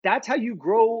that's how you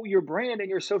grow your brand and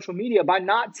your social media, by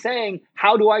not saying,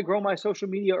 how do I grow my social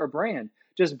media or brand?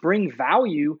 Just bring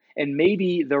value, and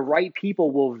maybe the right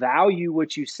people will value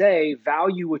what you say,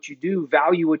 value what you do,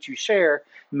 value what you share.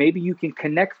 Maybe you can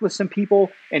connect with some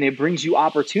people and it brings you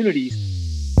opportunities.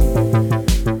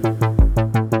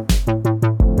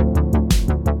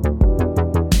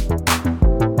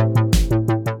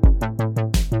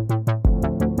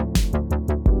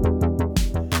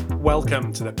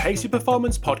 Welcome to the Pacey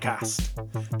Performance Podcast,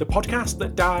 the podcast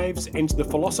that dives into the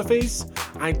philosophies,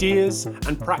 ideas,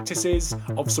 and practices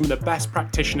of some of the best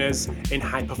practitioners in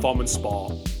high-performance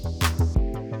sport.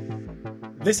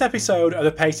 This episode of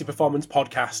the Pacey Performance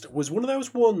Podcast was one of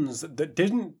those ones that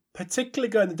didn't particularly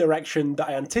go in the direction that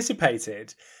I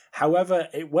anticipated. However,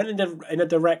 it went in a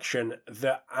direction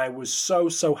that I was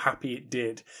so happy it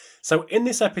did. So in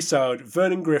this episode,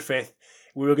 Vernon Griffith,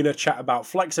 we were going to chat about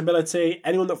flexibility.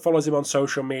 Anyone that follows him on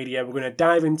social media, we're going to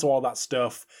dive into all that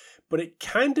stuff. But it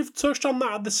kind of touched on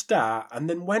that at the start and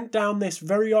then went down this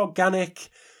very organic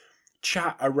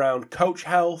chat around coach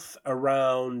health,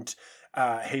 around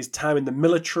his time in the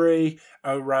military,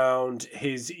 around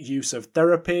his use of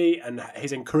therapy and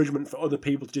his encouragement for other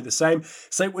people to do the same.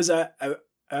 So it was a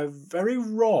very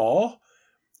raw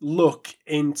look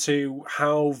into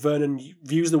how Vernon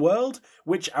views the world,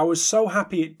 which I was so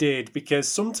happy it did, because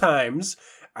sometimes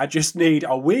we just need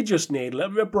a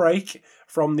little bit of break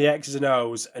from the X's and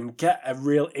O's and get a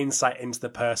real insight into the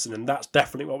person, and that's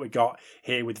definitely what we got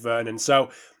here with Vernon. So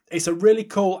it's a really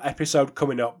cool episode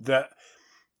coming up that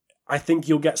I think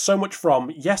you'll get so much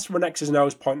from, yes, from an X's and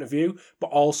O's point of view,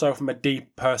 but also from a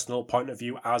deep personal point of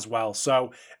view as well.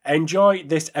 So enjoy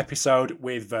this episode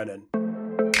with Vernon.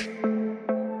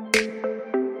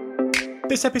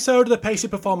 This episode of the Pacey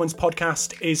Performance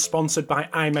Podcast is sponsored by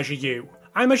iMeasureU.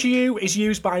 iMeasureU is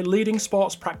used by leading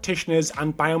sports practitioners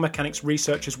and biomechanics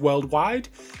researchers worldwide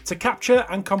to capture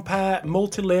and compare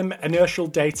multi-limb inertial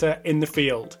data in the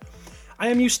field.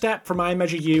 IMU Step from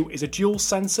iMeasureU is a dual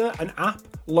sensor and app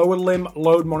lower limb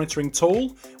load monitoring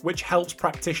tool which helps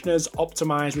practitioners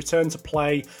optimize return to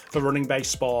play for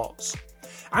running-based sports.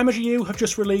 iMeasureU have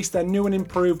just released their new and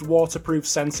improved waterproof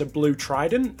sensor Blue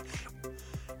Trident,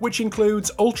 which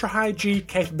includes ultra-high G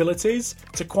capabilities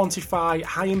to quantify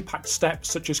high-impact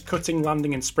steps such as cutting,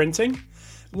 landing and sprinting,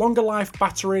 longer life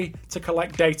battery to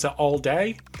collect data all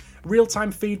day,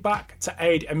 real-time feedback to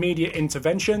aid immediate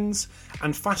interventions,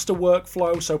 and faster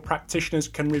workflow so practitioners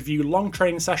can review long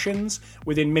training sessions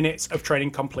within minutes of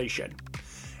training completion.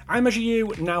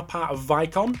 iMeasureU, now part of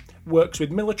Vicon, works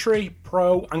with military,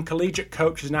 pro and collegiate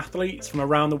coaches and athletes from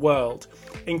around the world,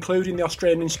 including the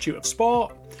Australian Institute of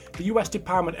Sport, the US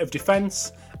Department of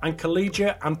Defense, and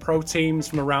collegiate and pro teams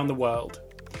from around the world.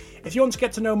 If you want to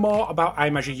get to know more about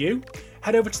iMeasureU,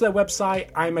 head over to their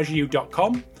website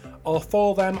iMeasureU.com or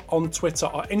follow them on Twitter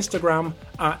or Instagram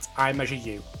at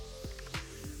iMeasureU.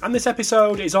 And this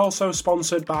episode is also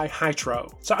sponsored by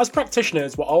Hytro. So as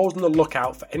practitioners, we're always on the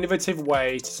lookout for innovative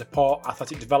ways to support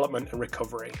athletic development and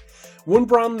recovery. One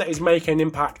brand that is making an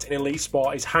impact in elite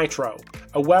sport is Hytro,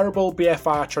 a wearable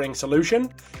BFR training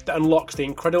solution that unlocks the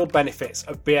incredible benefits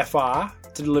of BFR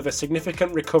to deliver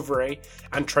significant recovery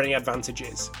and training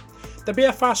advantages. The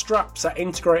BFR straps are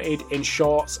integrated in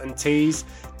shorts and tees,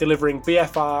 delivering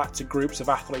BFR to groups of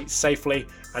athletes safely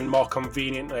and more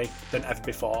conveniently than ever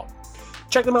before.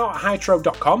 Check them out at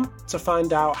Hytro.com to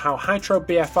find out how Hytro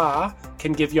BFR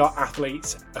can give your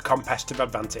athletes a competitive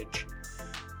advantage.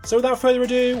 So without further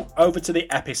ado, over to the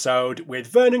episode with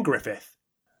Vernon Griffith.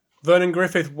 Vernon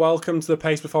Griffith, welcome to the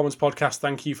Pace Performance Podcast.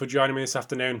 Thank you for joining me this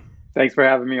afternoon. Thanks for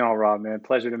having me on, Rob, man.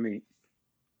 Pleasure to meet.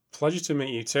 Pleasure to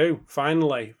meet you too,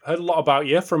 finally. Heard a lot about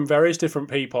you from various different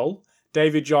people.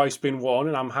 David Joyce being one,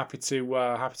 and I'm happy to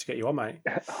get you on, mate.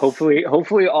 Hopefully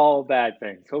all bad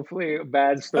things. Hopefully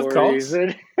bad stories.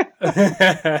 Of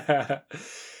course.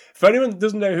 For anyone that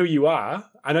doesn't know who you are,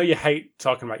 I know you hate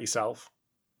talking about yourself,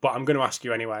 but I'm going to ask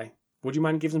you anyway. Would you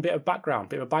mind giving a bit of background, a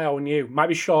bit of a bio on you? Might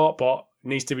be short, but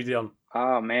needs to be done.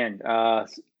 Oh, man.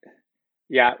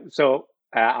 Yeah, so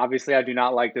obviously I do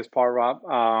not like this part, Rob.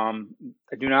 I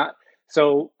do not.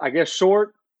 So I guess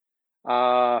short,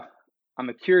 I'm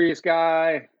a curious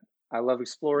guy. I love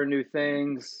exploring new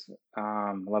things.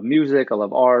 I love music. I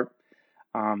love art.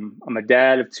 I'm a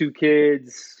dad of 2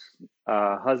 kids,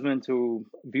 husband to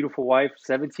a beautiful wife,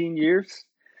 17 years.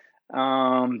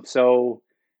 So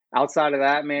outside of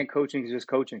that, man, coaching is just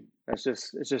coaching. It's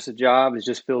just a job. It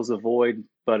just fills the void.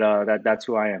 But that's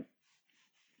who I am.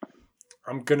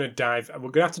 We're gonna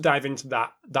have to dive into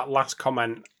that last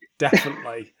comment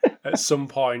definitely at some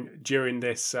point during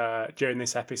this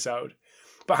episode.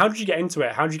 But how did you get into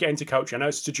it? How did you get into coaching? I know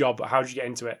it's a job, but how did you get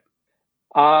into it?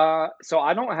 So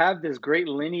I don't have this great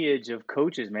lineage of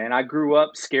coaches, man. I grew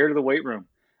up scared of the weight room.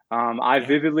 I Yeah.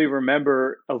 vividly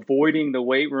remember avoiding the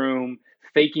weight room,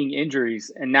 faking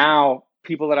injuries, and now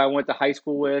people that I went to high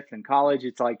school with and college,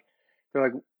 it's like they're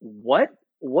like, "What?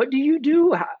 What do you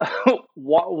do?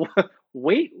 What?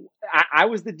 Wait, I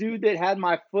was the dude that had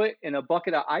my foot in a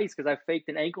bucket of ice because I faked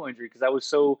an ankle injury because I was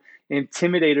so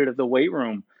intimidated of the weight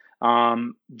room.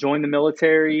 Joined the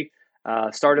military,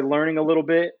 started learning a little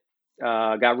bit,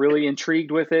 got really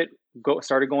intrigued with it.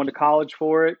 Started going to college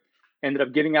for it. Ended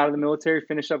up getting out of the military,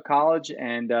 finished up college,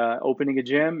 and opening a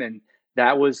gym. And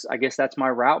that was, I guess, that's my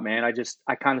route, man.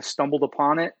 I kind of stumbled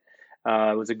upon it.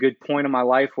 It was a good point in my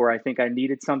life where I think I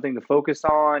needed something to focus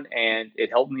on, and it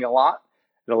helped me a lot.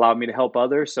 It allowed me to help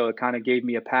others, so it kind of gave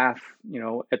me a path,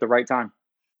 at the right time.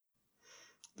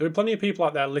 There are plenty of people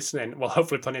out there listening. Well,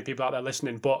 hopefully plenty of people out there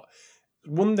listening. But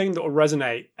one thing that will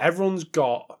resonate, everyone's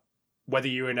got, whether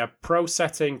you're in a pro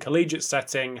setting, collegiate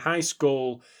setting, high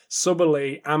school,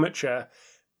 sub-elite, amateur,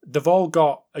 they've all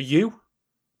got a you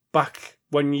back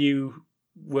when you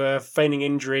were feigning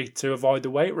injury to avoid the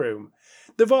weight room.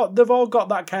 They've all got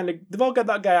that they've all got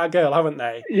that guy or girl, haven't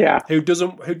they? Yeah. Who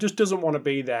just doesn't want to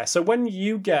be there. So when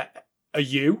you get a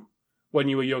you when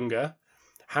you were younger,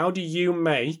 how do you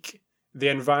make the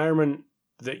environment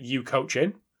that you coach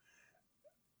in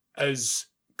as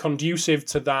conducive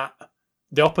to that,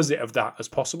 the opposite of that as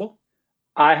possible?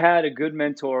 I had a good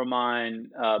mentor of mine,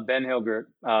 Ben Hilgert,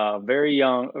 very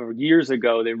young, years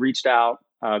ago. They reached out,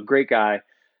 great guy,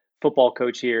 football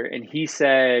coach here, and he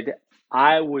said,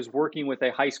 I was working with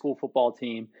a high school football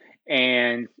team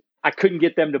and I couldn't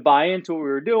get them to buy into what we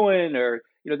were doing, or,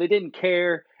 they didn't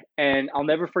care. And I'll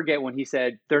never forget when he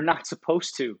said, they're not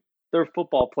supposed to. They're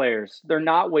football players. They're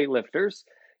not weightlifters.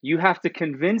 You have to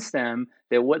convince them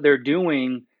that what they're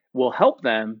doing will help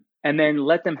them and then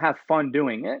let them have fun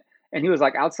doing it. And he was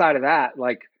like, outside of that,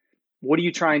 like, what are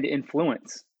you trying to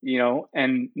influence?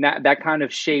 And that kind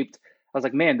of shaped. I was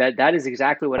like, man, that is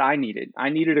exactly what I needed. I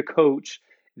needed a coach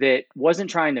that wasn't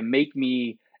trying to make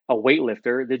me a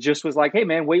weightlifter, that just was like, hey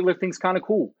man, weightlifting's kind of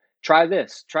cool. Try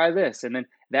this, and then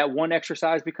that one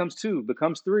exercise becomes two,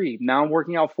 becomes three. Now I'm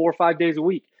working out 4 or 5 days a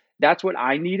week. That's what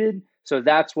I needed. So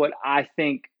that's what I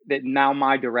think that now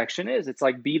my direction is. It's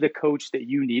like, be the coach that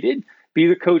you needed, be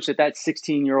the coach that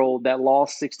 16-year-old, that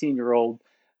lost 16-year-old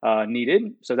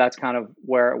needed. So that's kind of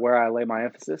where I lay my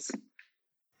emphasis.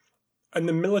 And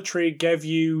the military gave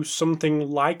you something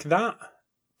like that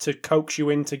to coax you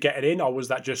into getting in, or was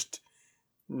that just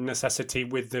necessity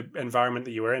with the environment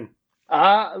that you were in?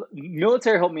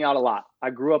 Military helped me out a lot. I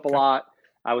grew up a lot.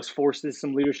 I was forced into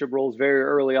some leadership roles very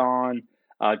early on.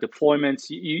 Deployments,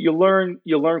 you learn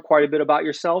quite a bit about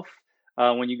yourself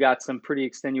when you got some pretty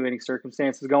extenuating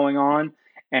circumstances going on.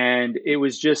 And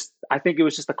I think it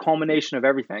was just a culmination of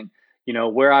everything,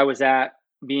 where I was at,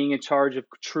 being in charge of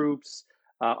troops,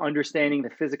 understanding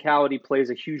that physicality plays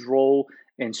a huge role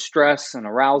in stress and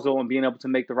arousal and being able to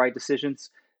make the right decisions.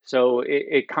 So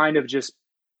it kind of just,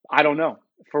 I don't know,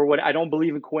 I don't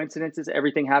believe in coincidences.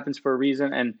 Everything happens for a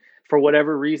reason. And for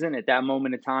whatever reason, at that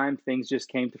moment in time, things just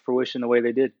came to fruition the way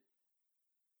they did.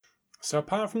 So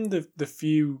apart from the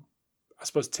few, I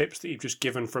suppose, tips that you've just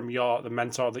given from the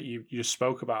mentor that you just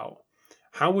spoke about,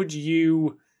 could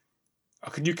you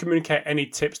communicate any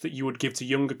tips that you would give to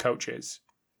younger coaches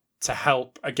to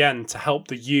help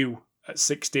the you at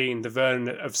 16, the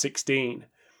Vernon of 16,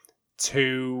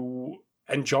 to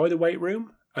enjoy the weight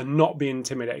room and not be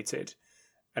intimidated?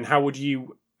 And how would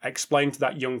you explain to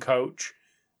that young coach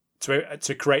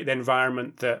to create the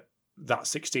environment that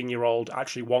 16-year-old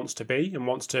actually wants to be and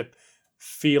wants to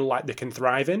feel like they can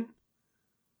thrive in?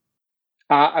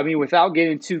 Without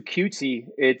getting too cutesy,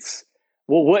 it's,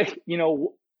 a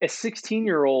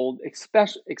 16-year-old,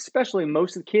 especially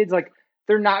most of the kids, like,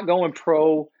 they're not going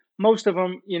pro. Most of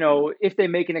them, if they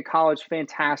make it in college,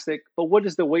 fantastic. But what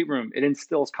is the weight room? It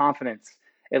instills confidence.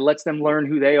 It lets them learn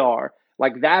who they are.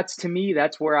 Like, to me,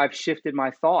 that's where I've shifted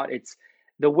my thought. It's,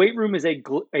 the weight room is a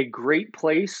great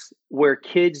place where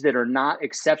kids that are not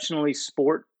exceptionally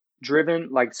sport driven,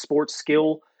 like sports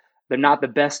skill, they're not the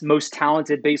best, most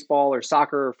talented baseball or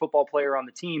soccer or football player on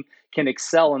the team, can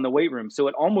excel in the weight room. So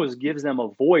it almost gives them a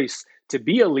voice to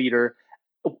be a leader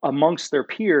amongst their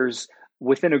peers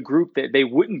within a group that they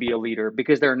wouldn't be a leader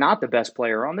because they're not the best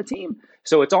player on the team.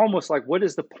 So it's almost like, what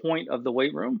is the point of the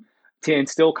weight room? To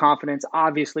instill confidence,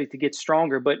 obviously to get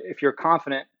stronger. But if you're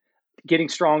confident, getting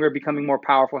stronger, becoming more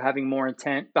powerful, having more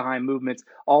intent behind movements,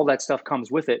 all that stuff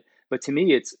comes with it. But to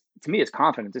me, it's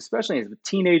confidence, especially as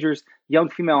teenagers,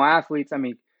 young female athletes.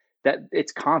 That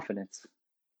it's confidence.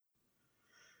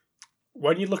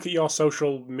 When you look at your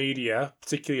social media,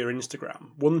 particularly your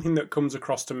Instagram, one thing that comes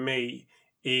across to me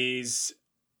is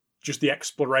just the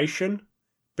exploration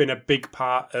been a big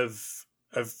part of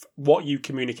what you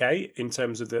communicate in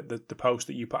terms of the post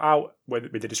that you put out, whether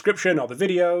it be the description or the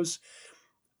videos.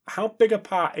 How big a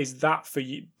part is that for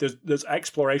you? Does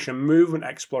exploration, movement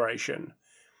exploration,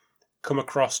 come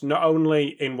across not only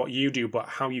in what you do, but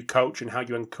how you coach and how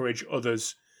you encourage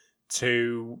others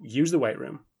to use the weight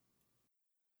room?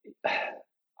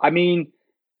 I mean,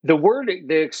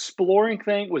 the exploring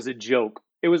thing was a joke.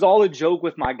 It was all a joke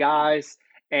with my guys.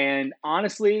 And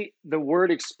honestly, the word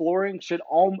exploring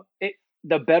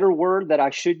the better word that I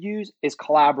should use is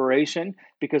collaboration,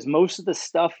 because most of the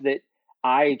stuff that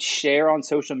I share on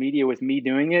social media with me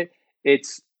doing it,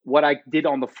 it's what I did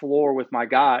on the floor with my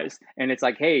guys. And it's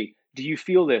like, hey, do you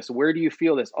feel this? Where do you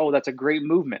feel this? Oh, that's a great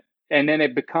movement. And then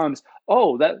it becomes,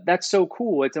 oh, that's so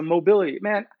cool. It's a mobility.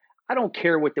 Man, I don't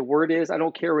care what the word is. I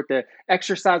don't care what the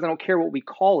exercise. I don't care what we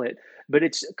call it. But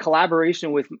it's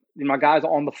collaboration with my guys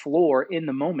on the floor in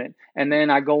the moment. And then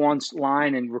I go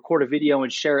online and record a video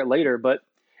and share it later. But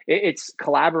it's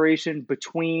collaboration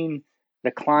between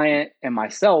the client and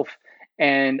myself.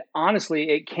 And honestly,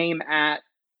 it came at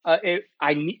I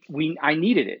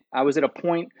needed it. I was at a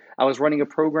point. I was running a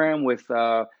program with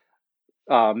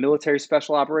military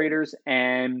special operators,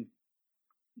 and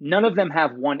none of them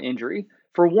have one injury.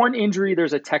 For one injury,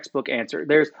 there's a textbook answer.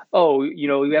 There's, oh,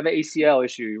 you have an ACL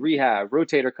issue, rehab,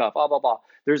 rotator cuff, blah, blah, blah.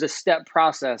 There's a step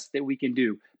process that we can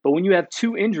do. But when you have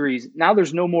two injuries, now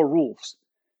there's no more rules.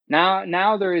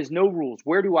 Now there is no rules.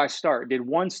 Where do I start? Did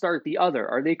one start the other?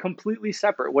 Are they completely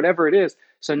separate? Whatever it is.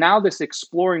 So now this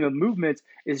exploring of movements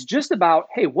is just about,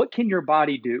 hey, what can your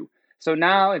body do? So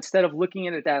now instead of looking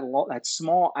at that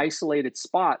small isolated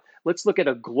spot, let's look at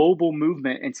a global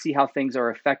movement and see how things are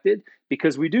affected.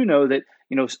 Because we do know that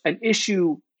an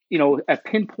issue, a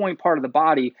pinpoint part of the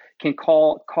body can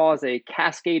cause a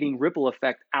cascading ripple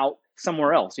effect out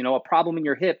somewhere else. A problem in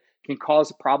your hip can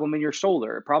cause a problem in your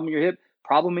shoulder, a problem in your hip,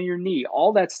 problem in your knee.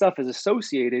 All that stuff is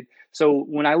associated. So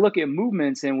when I look at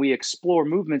movements and we explore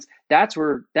movements, that's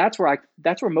where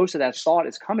most of that thought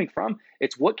is coming from.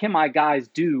 It's what can my guys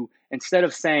do, instead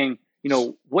of saying,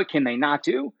 what can they not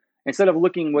do? Instead of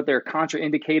looking what they're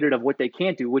contraindicated of what they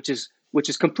can't do, which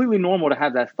is completely normal to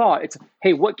have that thought. It's,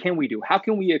 hey, what can we do? How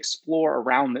can we explore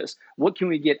around this? What can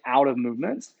we get out of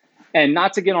movements? And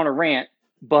not to get on a rant,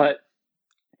 but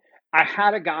I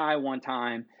had a guy one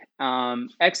time,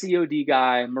 ex-EOD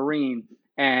guy, Marine,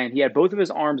 and he had both of his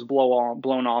arms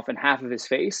blown off and half of his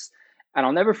face. And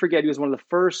I'll never forget, he was one of the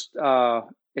first,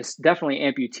 it's definitely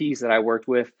amputees that I worked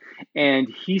with. And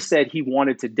he said he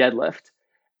wanted to deadlift.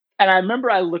 And I remember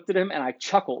I looked at him and I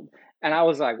chuckled. And I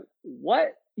was like,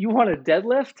 what? You want to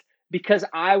deadlift? Because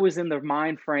I was in the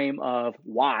mind frame of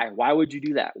why? Why would you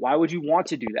do that? Why would you want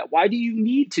to do that? Why do you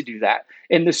need to do that?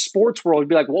 In the sports world, you'd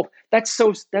be like, well, that's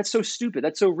so stupid.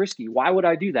 That's so risky. Why would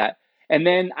I do that? And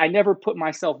then I never put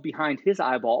myself behind his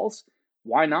eyeballs.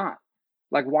 Why not?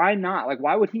 Like, why not? Like,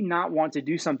 why would he not want to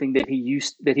do something that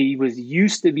he was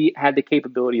used to had the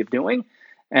capability of doing?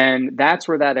 And that's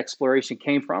where that exploration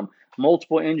came from.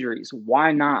 Multiple injuries.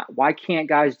 Why not? Why can't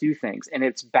guys do things? And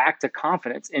it's back to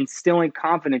confidence, instilling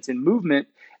confidence in movement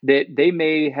that they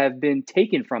may have been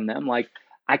taken from them. Like,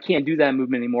 I can't do that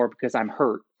movement anymore because I'm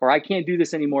hurt, or I can't do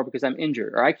this anymore because I'm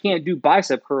injured, or I can't do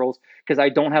bicep curls because I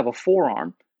don't have a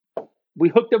forearm. We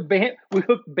hooked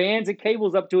bands and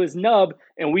cables up to his nub,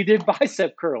 and we did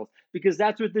bicep curls because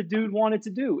that's what the dude wanted to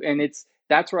do. And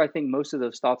that's where I think most of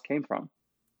those thoughts came from.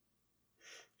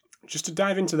 Just to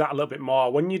dive into that a little bit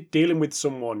more, when you're dealing with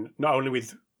someone, not only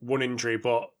with one injury,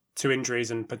 but two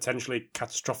injuries and potentially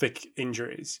catastrophic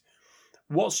injuries,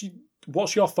 what's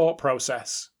your thought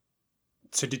process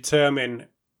to determine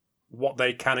what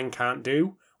they can and can't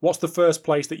do? What's the first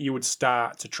place that you would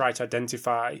start to try to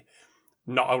identify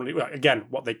not only, again,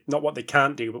 not what they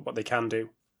can't do, but what they can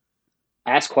do?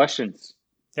 Ask questions.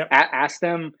 Yep. Ask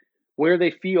them where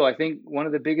they feel. I think one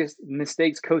of the biggest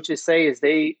mistakes coaches say is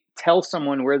they tell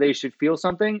someone where they should feel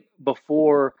something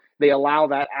before they allow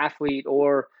that athlete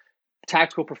or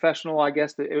tactical professional, I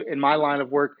guess, in my line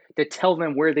of work, to tell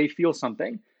them where they feel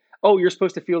something. Oh, you're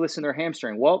supposed to feel this in their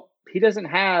hamstring. Well, he doesn't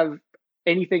have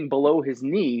anything below his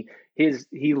knee.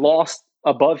 He lost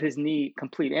above his knee,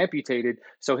 complete amputated.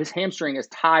 So his hamstring is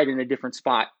tied in a different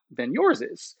spot than yours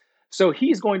is. So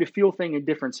he's going to feel things in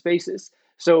different spaces.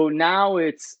 So now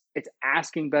it's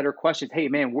asking better questions. Hey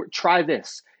man, try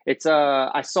this.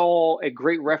 I saw a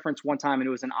great reference one time, and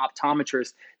it was an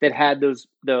optometrist that had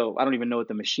I don't even know what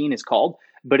the machine is called,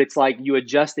 but it's like you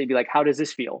adjust it and be like, how does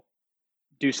this feel?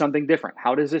 Do something different.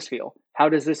 How does this feel? How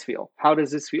does this feel? How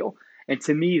does this feel? And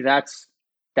to me, that's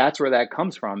where that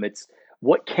comes from. It's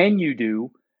what can you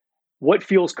do? What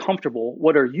feels comfortable?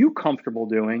 What are you comfortable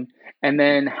doing? And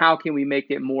then how can we make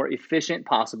it more efficient,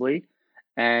 possibly?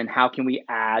 And how can we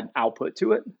add output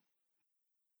to it?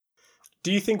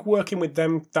 Do you think working with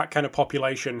them, that kind of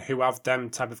population who have them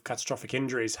type of catastrophic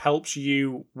injuries, helps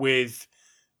you with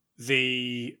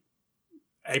the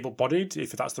able-bodied,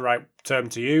 if that's the right term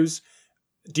to use?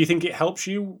 Do you think it helps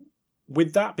you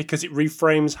with that because it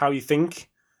reframes how you think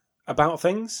about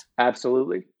things?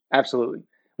 Absolutely, absolutely.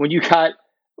 When you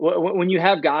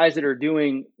have guys that are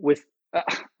doing with,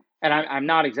 and I'm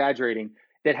not exaggerating,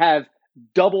 that have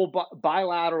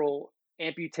bilateral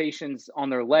amputations on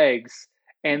their legs,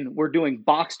 and we're doing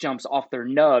box jumps off their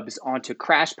nubs onto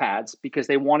crash pads because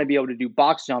they want to be able to do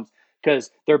box jumps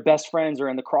because their best friends are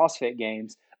in the CrossFit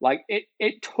games. Like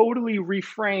it totally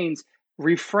reframes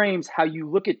how you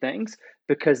look at things,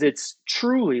 because it's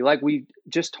truly, like we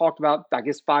just talked about, I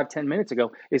guess 5-10 minutes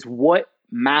ago, is what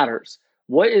matters.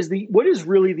 What is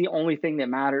really the only thing that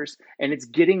matters? And it's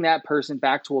getting that person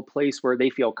back to a place where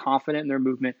they feel confident in their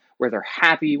movement, where they're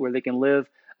happy, where they can live,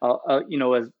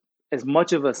 as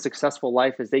much of a successful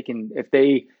life as they can, that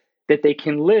they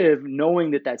can live,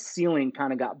 knowing that ceiling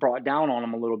kind of got brought down on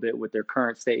them a little bit with their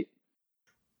current state.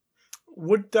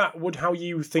 Would how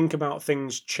you think about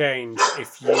things change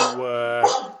if you were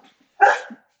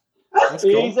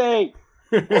easy?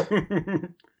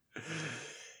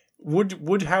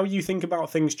 Would how you think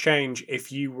about things change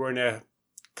if you were in a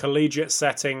collegiate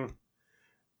setting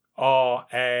or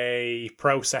a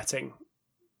pro setting,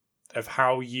 of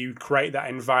how you create that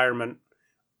environment?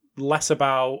 Less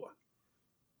about,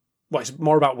 well, it's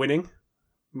more about winning,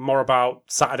 more about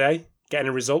Saturday getting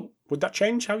a result. Would that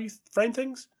change how you frame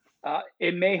things?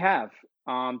 It may have.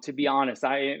 To be honest,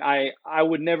 I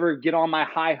would never get on my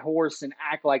high horse and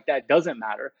act like that doesn't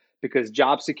matter, because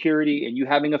job security and you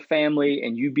having a family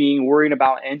and you being worried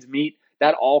about ends meet,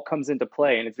 that all comes into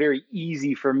play. And it's very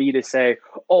easy for me to say,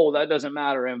 oh, that doesn't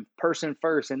matter, and person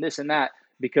first and this and that,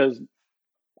 because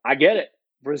I get it.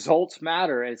 Results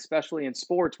matter, especially in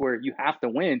sports where you have to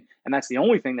win, and that's the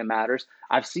only thing that matters.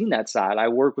 I've seen that side. I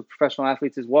work with professional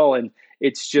athletes as well, and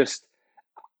it's just,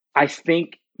 I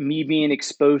think me being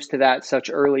exposed to that such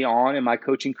early on in my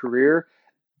coaching career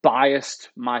biased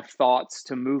my thoughts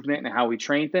to movement and how we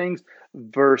train things,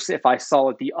 versus if I saw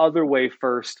it the other way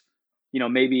first,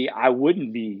 maybe I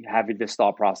wouldn't be having this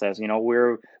thought process.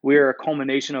 We're a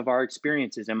culmination of our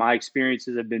experiences, and my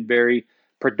experiences have been very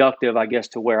productive, I guess,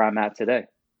 to where I'm at today.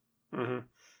 Mm-hmm.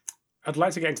 I'd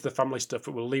like to get into the family stuff,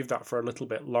 but we'll leave that for a little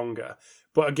bit longer.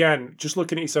 But again, just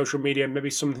looking at your social media, maybe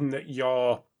something that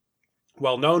you're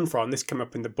well known for, and this came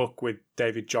up in the book with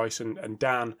David Joyce and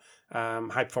Dan,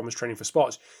 High Performance Training for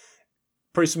Sports.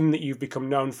 Probably something that you've become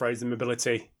known for is the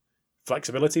mobility,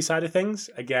 flexibility side of things.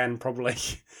 Again, probably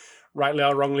rightly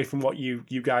or wrongly from what you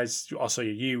guys, also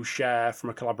you share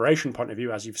from a collaboration point of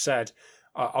view, as you've said,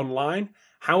 online.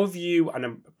 How have you, and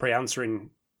I'm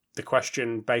pre-answering the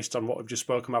question based on what we've just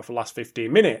spoken about for the last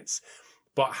 15 minutes,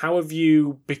 but how have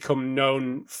you become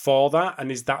known for that? And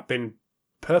has that been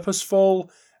purposeful?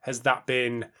 Has that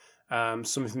been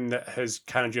something that has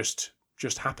kind of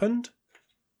just happened?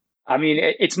 I mean,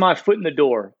 it's my foot in the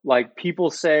door. Like people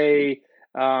say,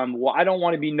 well, I don't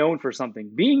want to be known for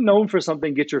something. Being known for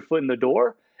something gets your foot in the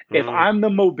door. If I'm the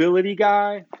mobility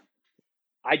guy,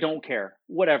 I don't care.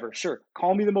 Whatever. Sure.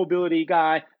 Call me the mobility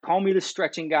guy. Call me the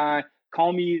stretching guy.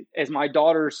 Call me, as my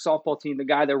daughter's softball team, the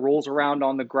guy that rolls around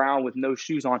on the ground with no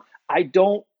shoes on. I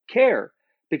don't care,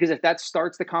 because if that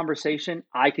starts the conversation,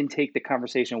 I can take the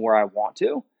conversation where I want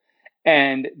to.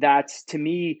 And that's, to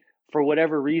me, for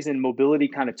whatever reason, mobility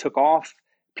kind of took off.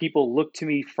 People look to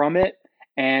me from it,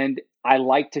 and I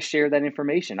like to share that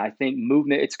information. I think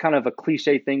movement, it's kind of a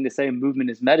cliche thing to say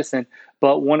movement is medicine,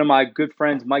 but one of my good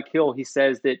friends, Mike Hill, he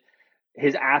says that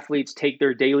his athletes take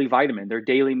their daily vitamin, their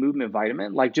daily movement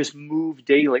vitamin, like just move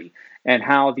daily, and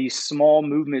how these small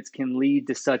movements can lead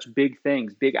to such big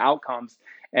things, big outcomes.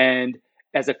 And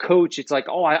as a coach, it's like,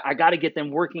 oh, I got to get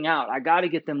them working out. I got to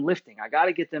get them lifting. I got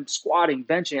to get them squatting,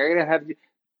 benching. I got to have.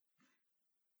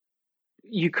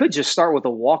 You could just start with a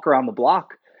walk around the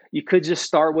block. You could just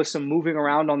start with some moving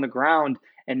around on the ground.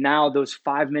 And now those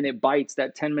 5-minute bites,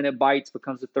 that 10-minute bites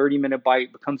becomes a 30-minute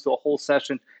bite, becomes a whole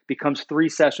session, becomes 3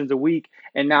 sessions a week.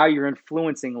 And now you're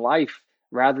influencing life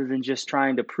rather than just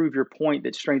trying to prove your point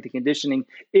that strength and conditioning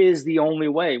is the only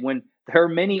way, when there are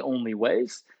many only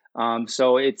ways.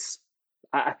 So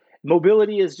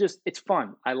mobility is just, it's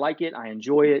fun. I like it. I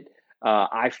enjoy it.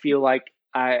 I feel like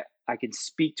I can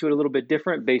speak to it a little bit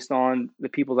different based on the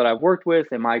people that I've worked with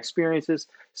and my experiences.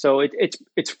 So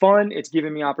it's fun. It's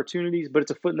giving me opportunities, but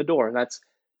it's a foot in the door. And that's,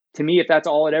 to me, if that's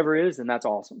all it ever is, then that's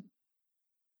awesome.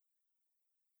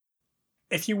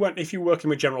 If you're working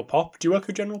with general pop, do you work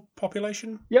with general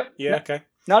population? Yep. Yeah. Okay.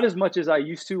 Not as much as I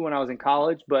used to when I was in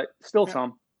college, but still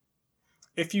some.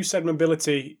 If you said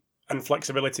mobility and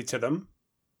flexibility to them,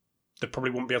 they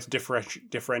probably wouldn't be able to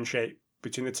differentiate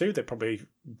between the two. They'd probably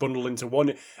bundle into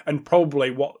one. And probably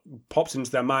what pops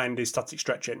into their mind is static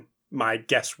stretching, my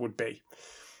guess would be.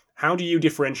 How do you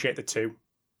differentiate the two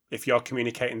if you're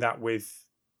communicating that with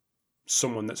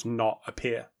someone that's not a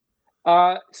peer?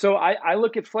 So I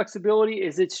look at flexibility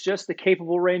as it's just the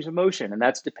capable range of motion, and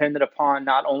that's dependent upon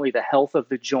not only the health of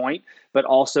the joint, but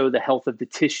also the health of the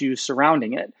tissues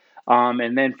surrounding it.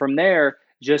 And then from there,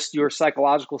 just your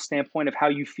psychological standpoint of how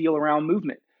you feel around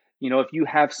movement. If you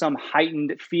have some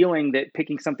heightened feeling that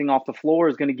picking something off the floor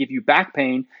is going to give you back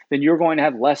pain, then you're going to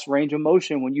have less range of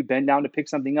motion when you bend down to pick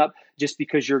something up just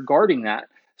because you're guarding that.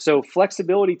 So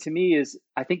flexibility to me is,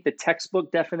 I think the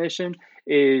textbook definition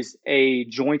is a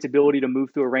joint ability to move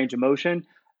through a range of motion.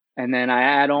 And then I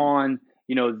add on,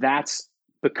 that's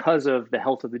because of the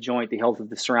health of the joint, the health of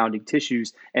the surrounding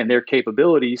tissues and their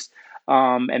capabilities.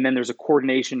 And then there's a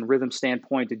coordination rhythm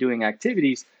standpoint to doing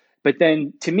activities. But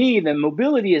then to me, the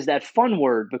mobility is that fun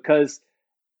word because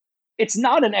it's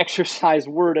not an exercise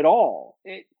word at all.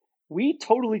 We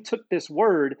totally took this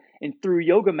word and threw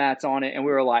yoga mats on it, and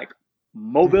we were like,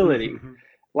 mobility.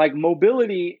 Like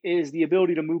mobility is the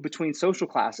ability to move between social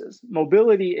classes.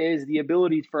 Mobility is the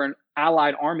ability for an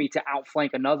allied army to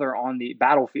outflank another on the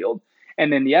battlefield.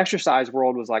 And then the exercise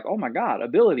world was like, oh my God,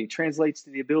 ability translates to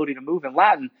the ability to move in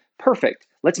Latin. Perfect.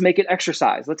 Let's make it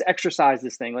exercise. Let's exercise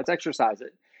this thing. Let's exercise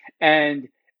it. And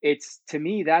it's, to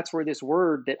me, that's where this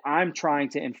word that I'm trying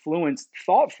to influence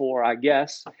thought for, I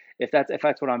guess, if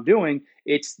that's what I'm doing,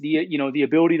 it's the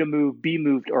ability to move, be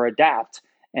moved, or adapt.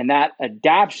 And that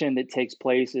adaptation that takes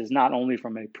place is not only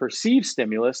from a perceived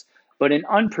stimulus, but an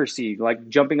unperceived, like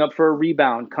jumping up for a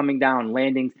rebound, coming down,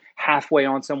 landing halfway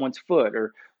on someone's foot,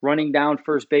 or running down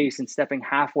first base and stepping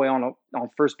halfway on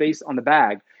first base on the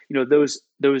bag. Those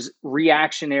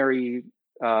reactionary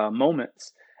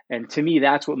moments. And to me,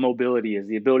 that's what mobility is: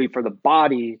 the ability for the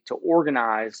body to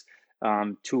organize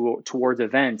towards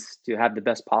events to have the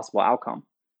best possible outcome.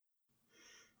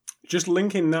 Just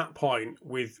linking that point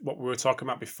with what we were talking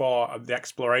about before of the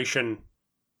exploration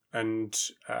and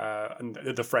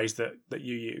the phrase that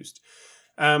you used.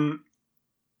 How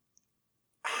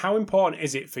important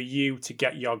is it for you to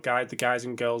get the guys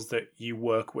and girls that you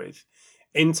work with,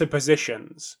 into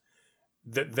positions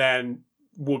that then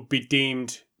would be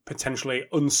deemed potentially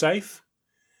unsafe,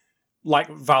 like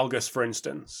valgus, for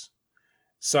instance?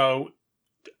 So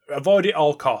avoid it at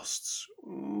all costs.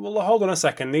 Well, hold on a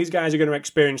second. These guys are going to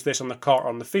experience this on the court or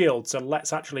on the field, so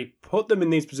let's actually put them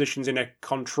in these positions in a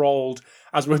controlled,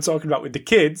 as we're talking about with the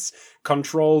kids,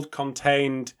 controlled,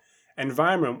 contained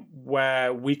environment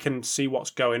where we can see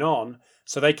what's going on,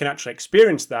 so they can actually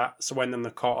experience that. So when they're on the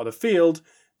court or the field,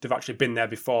 they've actually been there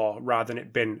before, rather than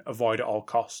it been avoid at all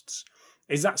costs.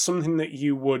 Is that something that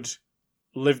you would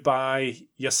live by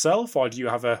yourself, or do you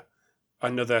have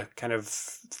another kind of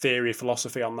theory,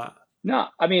 philosophy on that? No,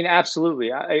 I mean,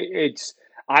 absolutely.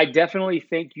 I definitely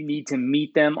think you need to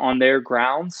meet them on their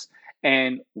grounds,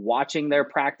 and watching their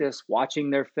practice,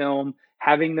 watching their film,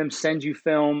 having them send you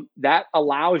film, that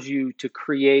allows you to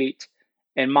create,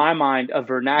 in my mind, a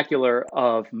vernacular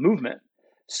of movement.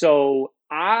 So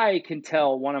I can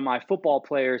tell one of my football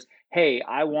players, hey,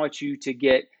 I want you to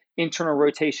get internal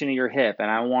rotation of your hip, and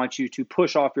I want you to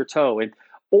push off your toe.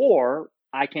 Or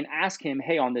I can ask him,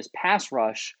 hey, on this pass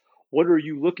rush, what are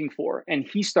you looking for? And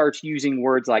he starts using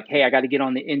words like, hey, I got to get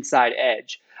on the inside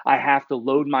edge. I have to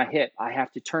load my hip. I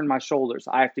have to turn my shoulders.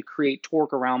 I have to create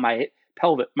torque around my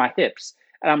my hips.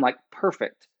 And I'm like,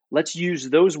 perfect. Let's use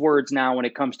those words now when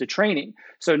it comes to training.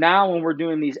 So now when we're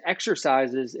doing these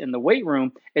exercises in the weight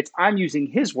room, I'm using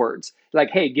his words. Like,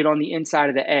 hey, get on the inside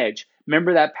of the edge.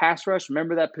 Remember that pass rush?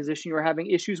 Remember that position you were having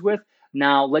issues with?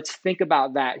 Now let's think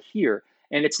about that here.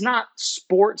 And it's not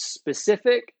sports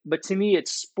specific, but to me,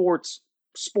 it's sport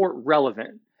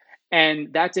relevant.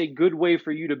 And that's a good way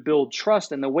for you to build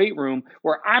trust in the weight room,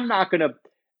 where I'm not going to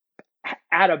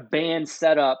add a band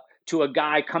setup to a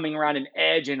guy coming around an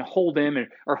edge and hold him,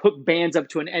 or hook bands up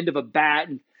to an end of a bat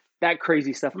and that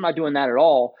crazy stuff. I'm not doing that at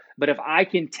all. But if I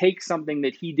can take something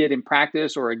that he did in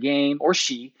practice or a game, or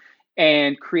she,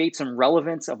 and create some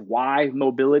relevance of why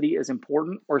mobility is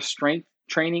important or strength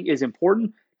training is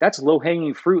important, that's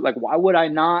low-hanging fruit. Like, why would I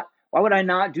not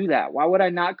do that? Why would I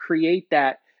not create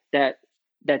that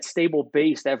that stable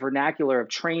base, that vernacular of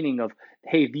training of,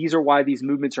 hey, these are why these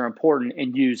movements are important,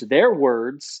 and use their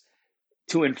words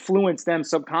to influence them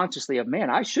subconsciously of, man,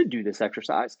 I should do this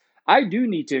exercise. I do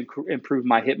need to improve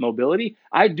my hip mobility.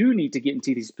 I do need to get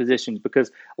into these positions,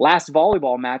 because last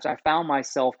volleyball match, I found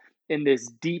myself in this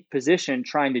deep position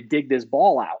trying to dig this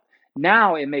ball out.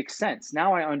 Now it makes sense.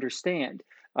 Now I understand.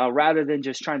 Rather than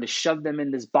just trying to shove them in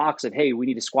this box of, hey, we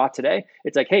need to squat today.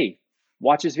 It's like, hey,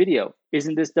 watch this video.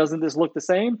 Doesn't this look the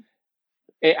same?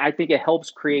 I think it helps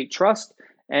create trust,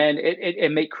 and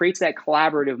it creates that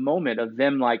collaborative moment of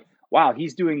them like, wow,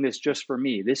 he's doing this just for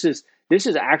me. This is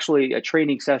actually a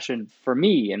training session for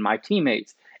me and my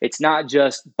teammates. It's not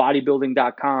just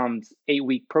bodybuilding.com's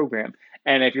 8-week program.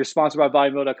 And if you're sponsored by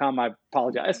bodybuilding.com, I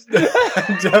apologize.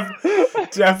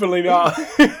 Definitely not.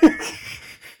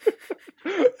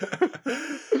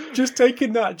 Just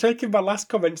taking my last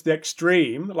comment to the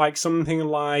extreme, like something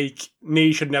like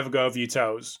knees should never go over your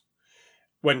toes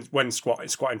when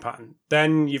squatting pattern.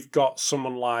 Then you've got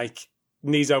someone like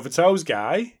knees over toes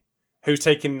guy who's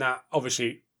taking that,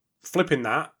 obviously flipping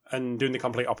that and doing the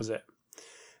complete opposite.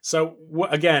 So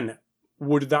again,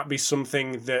 would that be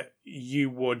something that you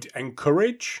would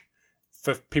encourage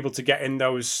for people to get in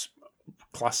those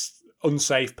class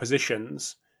unsafe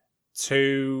positions,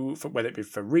 whether it be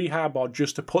for rehab or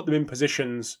just to put them in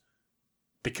positions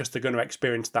because they're going to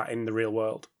experience that in the real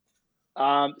world?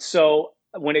 So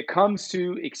when it comes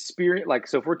to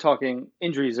experience, so if we're talking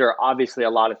injuries, there are obviously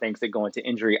a lot of things that go into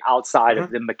injury outside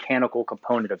of the mechanical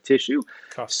component of tissue.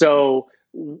 So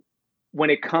when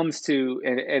it comes to,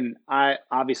 and I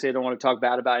don't want to talk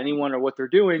bad about anyone or what they're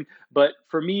doing, but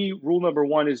for me, rule number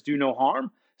one is do no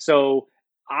harm. So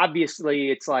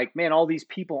obviously it's like, man, all these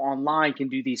people online can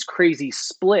do these crazy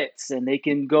splits and they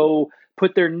can go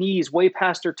put their knees way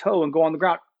past their toe and go on the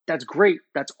ground. That's great.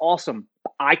 That's awesome.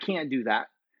 I can't do that.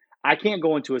 I can't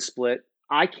go into a split.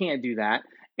 I can't do that.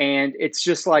 And it's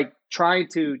just like trying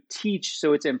to teach,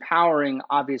 so it's empowering,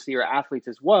 obviously, your athletes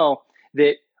as well,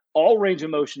 that all range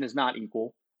of motion is not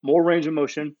equal. More range of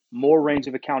motion, more range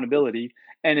of accountability.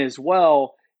 And as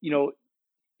well,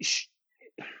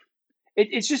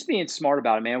 it's just being smart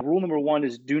about it, man. Rule number one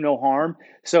is do no harm.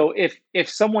 So if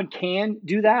someone can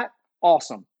do that,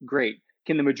 awesome, great.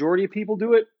 Can the majority of people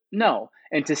do it? No.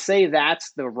 And to say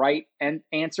that's the right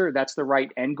answer, that's the right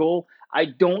end goal, I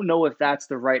don't know if that's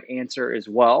the right answer as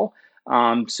well.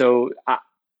 So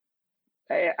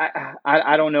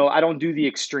I don't know. I don't do the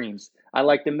extremes. I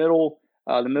like the middle.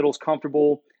 The middle's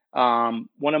comfortable.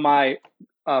 One of my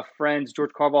friends,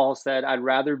 George Carvalho, said, I'd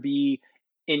rather be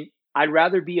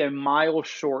a mile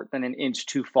short than an inch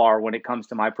too far when it comes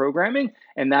to my programming.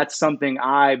 And that's something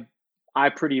I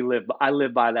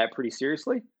live by that pretty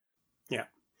seriously. Yeah.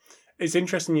 It's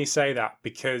interesting you say that,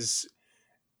 because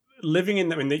living in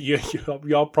that,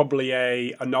 you're probably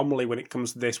a anomaly when it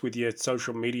comes to this with your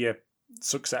social media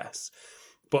success,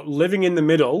 but living in the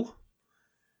middle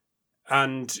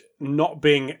and not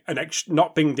being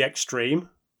the extreme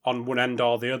on one end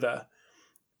or the other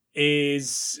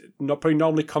is not pretty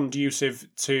normally conducive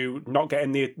to not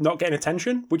getting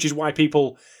attention, which is why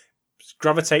people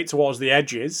gravitate towards the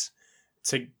edges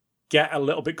to get a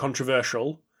little bit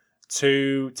controversial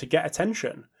to get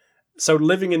attention. So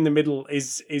living in the middle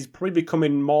is probably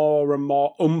becoming more and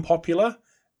more unpopular,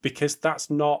 because that's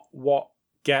not what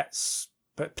gets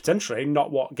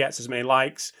as many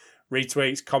likes,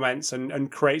 retweets, comments, and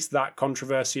creates that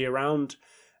controversy around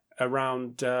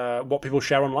what people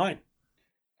share online.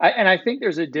 I think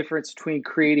there's a difference between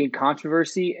creating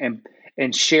controversy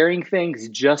and sharing things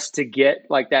just to get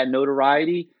like that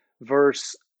notoriety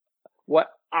versus what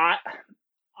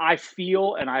I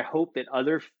feel, and I hope that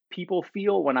other people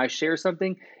feel when I share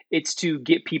something. It's to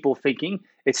get people thinking.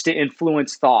 It's to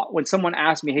influence thought. When someone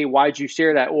asks me, hey, why'd you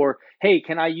share that? Or, hey,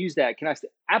 can I use that?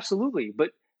 Absolutely. But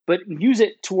use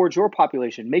it towards your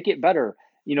population. Make it better.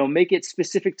 Make it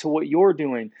specific to what you're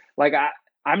doing. Like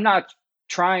I'm not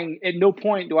trying, at no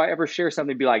point do I ever share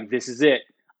something and be like, this is it.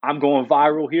 I'm going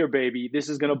viral here, baby. This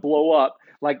is going to blow up.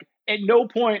 Like, at no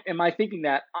point am I thinking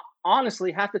that.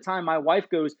 Honestly, half the time my wife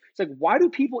goes, it's like, why do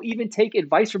people even take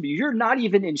advice from you? You're not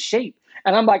even in shape.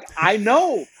 And I'm like, I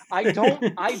know. I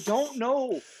don't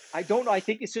know. I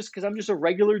think it's just because I'm just a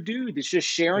regular dude that's just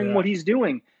sharing what he's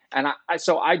doing. And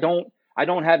I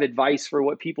don't have advice for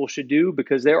what people should do,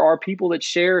 because there are people that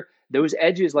share those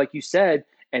edges, like you said,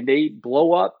 and they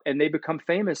blow up and they become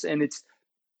famous. And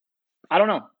I don't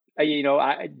know.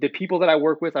 The people that I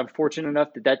work with, I'm fortunate enough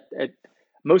that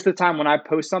most of the time when I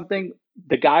post something,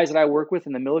 the guys that I work with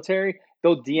in the military,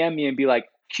 they'll DM me and be like,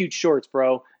 cute shorts,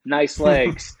 bro. Nice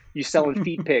legs. You selling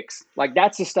feet pics. Like,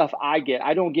 that's the stuff I get.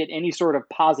 I don't get any sort of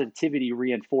positivity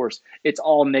reinforced. It's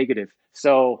all negative.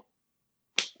 So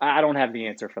I don't have the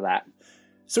answer for that.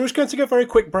 So we're just going to take a very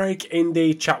quick break in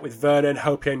the chat with Vernon.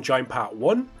 Hope you enjoyed part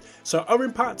 1. So over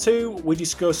in part 2, we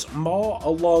discuss more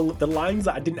along the lines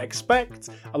that I didn't expect,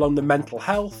 along the mental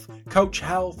health, coach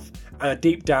health, and a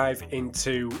deep dive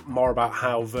into more about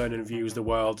how Vernon views the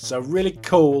world. So really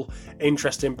cool,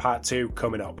 interesting part 2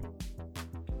 coming up.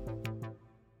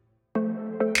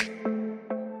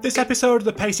 This episode of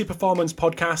the Pacey Performance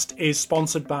Podcast is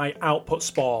sponsored by Output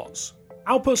Sports.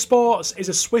 Output Sports is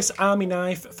a Swiss Army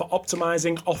knife for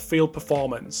optimising off-field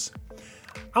performance.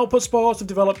 Output Sports have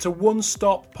developed a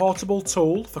one-stop portable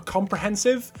tool for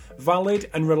comprehensive, valid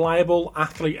and reliable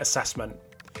athlete assessment.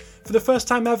 For the first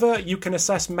time ever, you can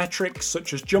assess metrics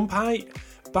such as jump height,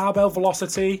 barbell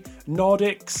velocity,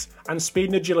 Nordics and speed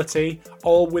and agility,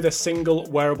 all with a single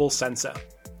wearable sensor.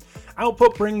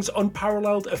 Output brings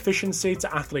unparalleled efficiency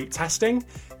to athlete testing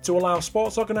to allow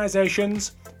sports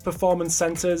organisations, performance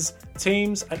centres,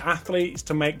 teams and athletes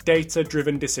to make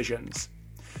data-driven decisions.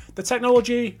 The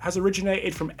technology has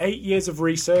originated from 8 years of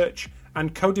research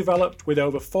and co-developed with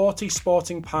over 40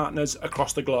 sporting partners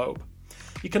across the globe.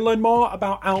 You can learn more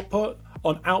about Output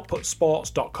on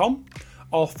outputsports.com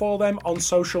or follow them on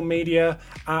social media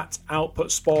at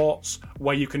Output Sports,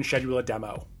 where you can schedule a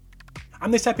demo.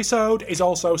 And this episode is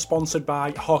also sponsored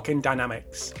by Hawkin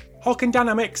Dynamics. Hawkin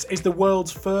Dynamics is the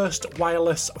world's first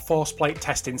wireless force plate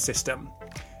testing system.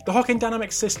 The Hawkin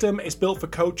Dynamics system is built for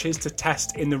coaches to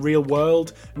test in the real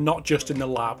world, not just in the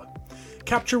lab.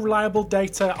 Capture reliable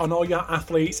data on all your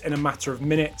athletes in a matter of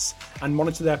minutes and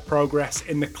monitor their progress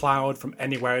in the cloud from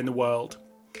anywhere in the world.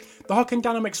 The Hawkin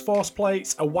Dynamics force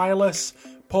plates are wireless,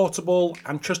 portable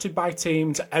and trusted by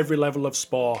teams at every level of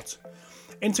sport.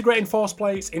 Integrating force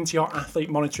plates into your athlete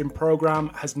monitoring program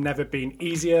has never been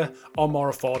easier or more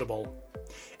affordable.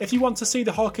 If you want to see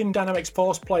the Hawkin Dynamics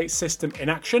force plate system in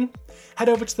action, head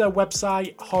over to their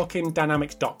website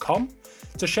hawkindynamics.com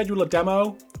to schedule a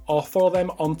demo or follow them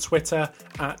on Twitter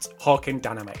at Hawkin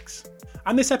Dynamics.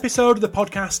 And this episode of the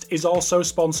podcast is also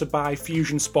sponsored by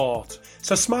Fusion Sport.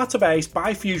 So Smarterbase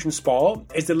by Fusion Sport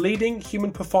is the leading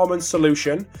human performance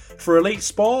solution for elite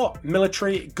sport,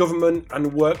 military, government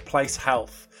and workplace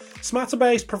health.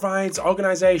 Smarterbase provides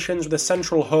organisations with a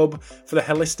central hub for the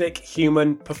holistic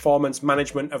human performance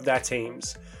management of their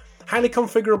teams. Highly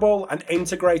configurable and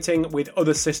integrating with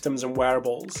other systems and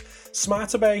wearables,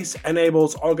 Smarterbase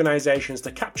enables organisations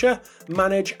to capture,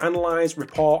 manage, analyse,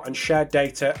 report and share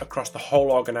data across the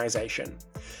whole organisation.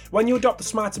 When you adopt the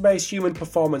Smarterbase human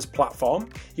performance platform,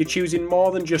 you're choosing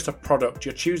more than just a product,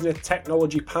 you're choosing a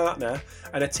technology partner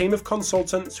and a team of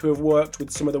consultants who have worked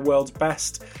with some of the world's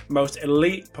best, most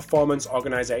elite performance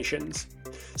organisations.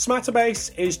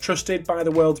 Smarterbase is trusted by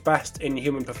the world's best in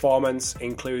human performance,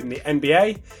 including the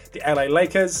NBA, the LA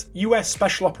Lakers, US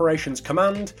Special Operations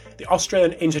Command, the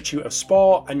Australian Institute of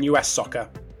Sport, and US Soccer.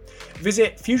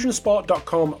 Visit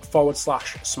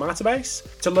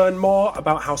fusionsport.com/Smarterbase to learn more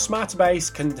about how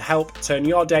Smarterbase can help turn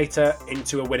your data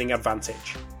into a winning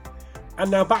advantage.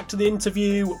 And now back to the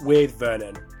interview with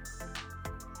Vernon.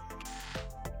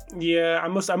 Yeah, I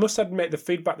must admit the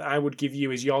feedback that I would give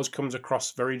you is yours comes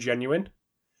across very genuine.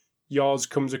 Yours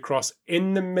comes across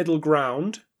in the middle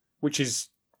ground, which is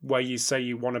where you say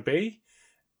you want to be,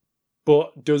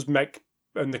 but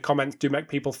and the comments do make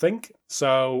people think.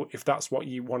 So if that's what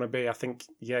you want to be, I think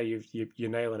you're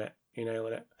nailing it. You're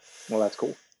nailing it. Well, that's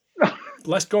cool.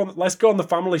 Let's go on the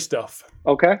family stuff.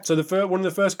 Okay. So one of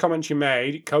the first comments you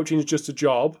made, coaching is just a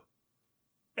job.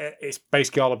 It's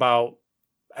basically all about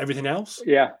everything else.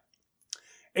 Yeah.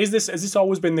 Has this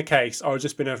always been the case, or has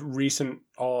this been a recent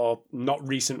or not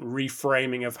recent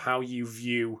reframing of how you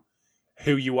view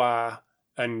who you are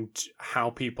and how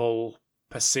people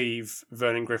perceive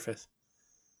Vernon Griffith?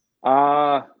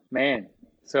 Man.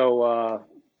 So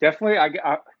definitely,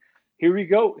 here we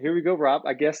go, Rob.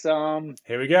 I guess.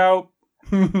 Here we go.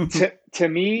 to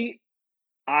me,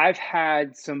 I've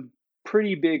had some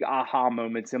pretty big aha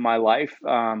moments in my life.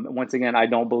 Once again, I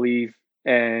don't believe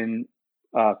in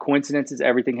coincidences.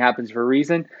 Everything happens for a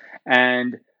reason.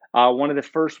 And one of the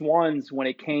first ones when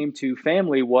it came to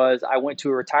family was I went to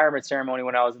a retirement ceremony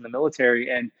when I was in the military.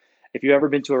 And if you've ever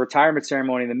been to a retirement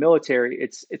ceremony in the military,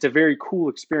 it's a very cool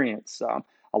experience.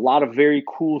 A lot of very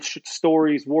cool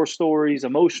stories, war stories,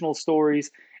 emotional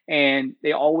stories, and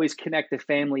they always connect the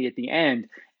family at the end.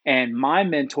 And my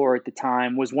mentor at the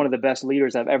time was one of the best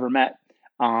leaders I've ever met.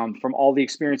 From all the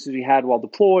experiences we had while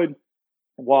deployed,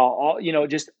 while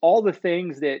just all the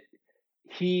things that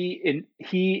he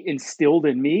instilled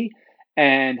in me.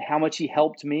 and how much he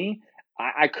helped me,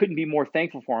 I couldn't be more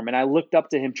thankful for him. And I looked up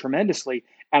to him tremendously.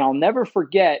 And I'll never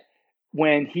forget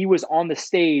when he was on the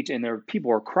stage and there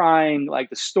people were crying, like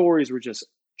the stories were just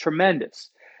tremendous.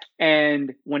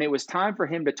 And when it was time for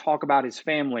him to talk about his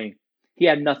family, he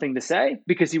had nothing to say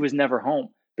because he was never home,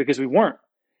 because we weren't.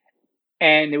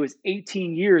 And it was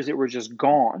 18 years that were just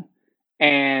gone.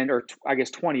 And, or I guess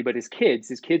 20, but his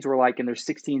kids were like in their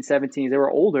 16, 17, they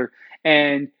were older.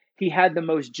 And he had the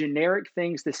most generic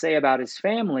things to say about his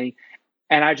family.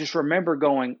 And I just remember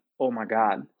going, oh my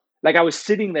God. Like I was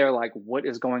sitting there like, what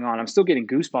is going on? I'm still getting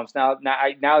goosebumps now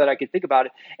that I can think about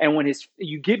it. And when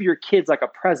you give your kids like a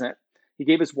present, he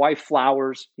gave his wife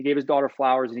flowers, he gave his daughter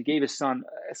flowers, and he gave his son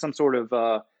some sort of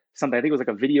something. I think it was like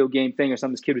a video game thing or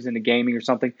something. This kid was into gaming or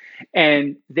something.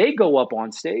 And they go up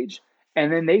on stage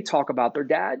and then they talk about their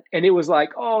dad. And it was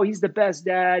like, oh, he's the best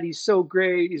dad. He's so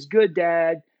great. He's good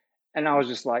dad. And I was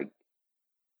just like,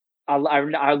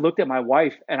 I looked at my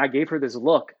wife and I gave her this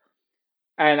look,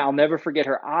 and I'll never forget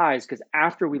her eyes, because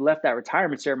after we left that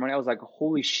retirement ceremony, I was like,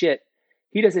 holy shit,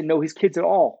 he doesn't know his kids at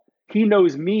all. He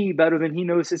knows me better than he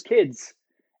knows his kids.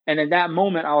 And in that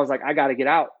moment, I was like, I got to get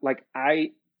out. Like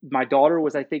my daughter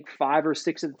was, I think 5 or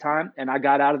 6 at the time, and I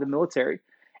got out of the military.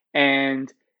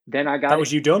 And then I got That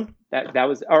was you done? That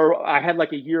was, or I had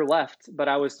like a year left, but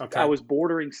I was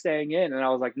bordering staying in, and I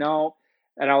was like, no.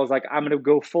 And I was like, I'm going to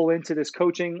go full into this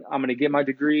coaching. I'm going to get my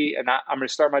degree, and I'm going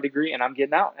to start my degree, and I'm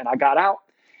getting out. And I got out.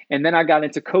 And then I got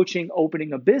into coaching,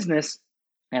 opening a business,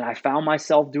 and I found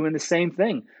myself doing the same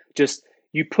thing. Just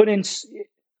you put in,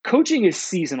 coaching is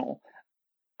seasonal.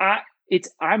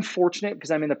 I'm fortunate because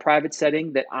I'm in the private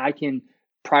setting that I can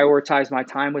prioritize my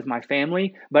time with my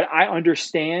family, but I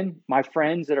understand my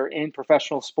friends that are in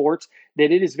professional sports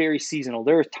that it is very seasonal.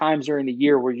 There are times during the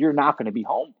year where you're not going to be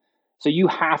home. So you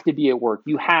have to be at work.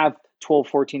 You have 12,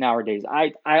 14-hour days.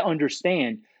 I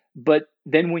understand. But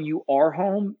then when you are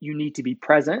home, you need to be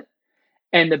present.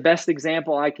 And the best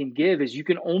example I can give is you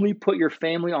can only put your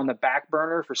family on the back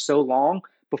burner for so long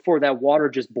before that water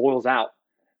just boils out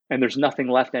and there's nothing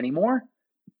left anymore.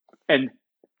 And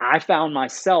I found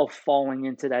myself falling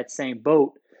into that same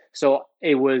boat. So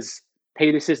it was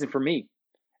paid assistant for me.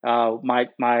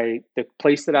 The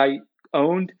place that I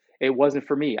owned, it wasn't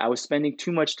for me. I was spending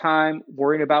too much time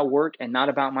worrying about work and not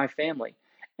about my family.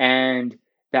 And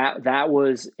that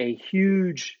was a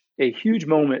huge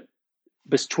moment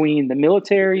between the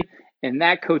military and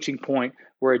that coaching point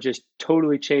where it just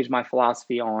totally changed my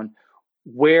philosophy on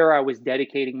where I was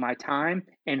dedicating my time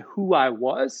and who I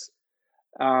was.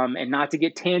 And not to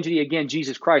get tangenty again,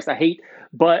 Jesus Christ,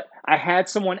 but I had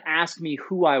someone ask me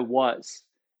who I was.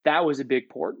 That was a big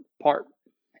part.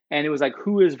 And it was like,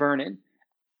 who is Vernon?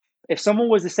 If someone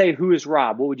was to say, who is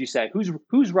Rob, what would you say?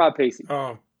 Who's Rob Pacey?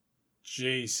 Oh,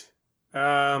 jeez.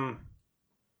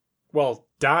 Well,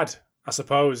 dad, I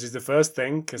suppose, is the first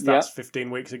thing, because that's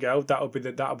 15 weeks ago. That'll be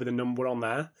the number on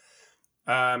there.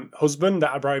 Husband,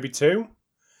 that'll probably be 2.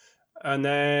 And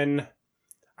then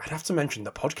I'd have to mention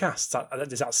the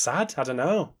podcast. Is that sad? I don't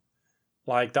know.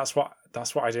 Like, that's what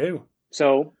I do.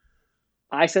 So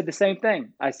I said the same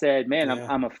thing. I said, man,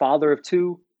 I'm a father of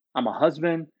 2. I'm a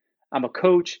husband. I'm a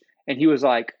coach. And he was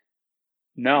like,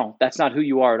 no, that's not who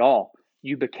you are at all.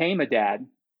 You became a dad.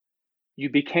 You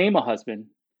became a husband.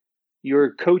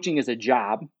 Your coaching is a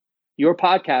job. Your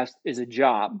podcast is a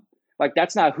job. Like,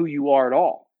 that's not who you are at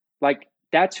all. Like,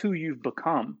 that's who you've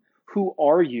become. Who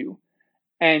are you?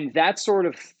 And that sort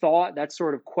of thought, that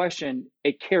sort of question,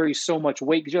 it carries so much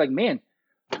weight because you're like, man,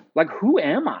 like, who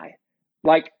am I?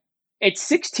 Like, at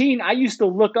 16, I used to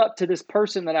look up to this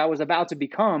person that I was about to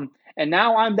become. And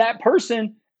now I'm that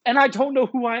person and I don't know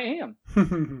who I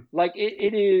am. Like,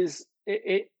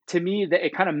 it to me, that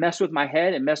it kind of messed with my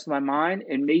head and messed with my mind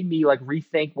and made me like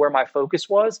rethink where my focus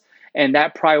was. And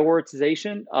that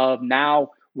prioritization of now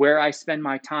where I spend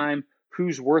my time,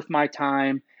 who's worth my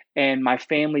time, and my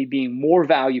family being more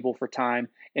valuable for time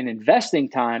and investing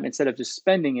time instead of just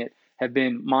spending it have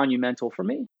been monumental for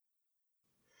me.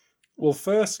 Well,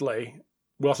 firstly,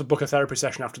 we'll have to book a therapy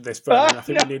session after this, but I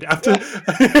think we need after.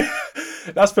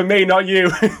 That's for me, not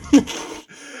you.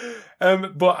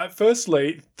 But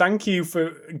firstly, thank you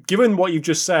for, given what you've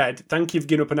just said, thank you for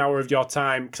giving up an hour of your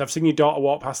time, because I've seen your daughter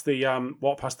walk past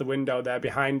the window there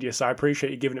behind you, so I appreciate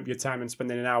you giving up your time and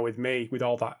spending an hour with me with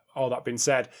all that being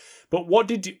said. But what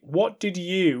did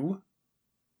you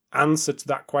answer to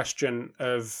that question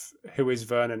of who is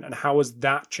Vernon, and how has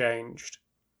that changed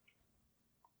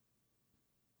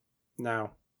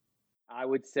now? I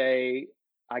would say,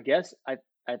 I guess, I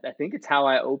think it's how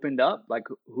I opened up. Like,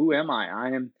 who am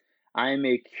I? I am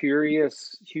a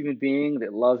curious human being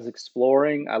that loves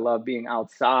exploring. I love being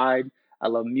outside. I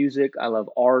love music. I love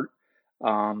art.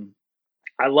 Um,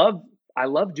 I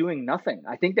love doing nothing.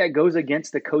 I think that goes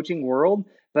against the coaching world,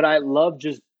 but I love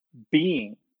just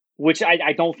being, which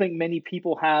I don't think many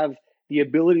people have the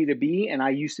ability to be. And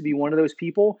I used to be one of those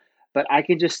people, but I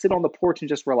can just sit on the porch and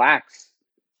just relax.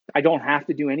 I don't have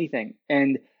to do anything.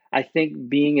 And I think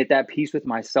being at that peace with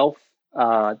myself,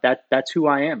 that's who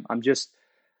I am. I'm just,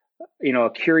 a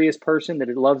curious person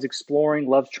that loves exploring,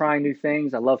 loves trying new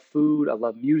things. I love food. I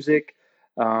love music.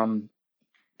 Um,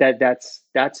 that's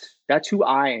who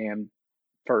I am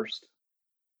first.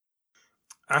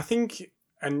 I think,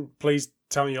 and please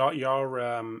tell me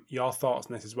your thoughts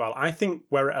on this as well. I think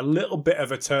we're at a little bit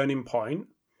of a turning point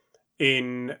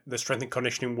in the strength and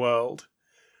conditioning world,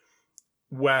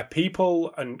 where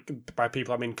people, and by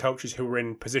people I mean coaches who are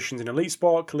in positions in elite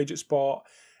sport, collegiate sport,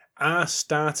 are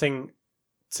starting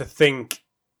to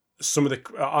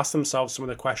ask themselves some of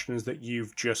the questions that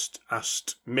you've just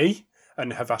asked me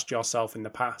and have asked yourself in the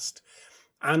past.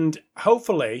 And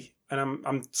hopefully, and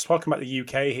I'm talking about the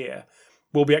UK here,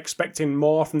 we'll be expecting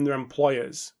more from their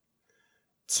employers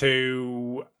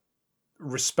to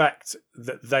respect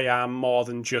that they are more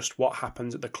than just what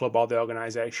happens at the club or the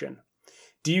organisation.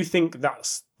 Do you think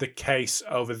that's the case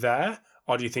over there,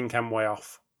 or do you think I'm way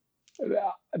off?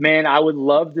 Man, I would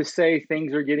love to say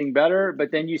things are getting better,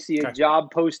 but then you see a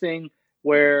job posting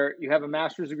where you have a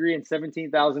master's degree and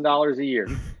 $17,000 a year.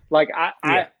 Like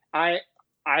I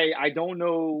don't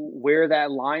know where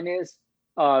that line is.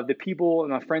 The people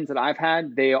and my friends that I've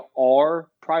had, they are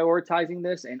prioritizing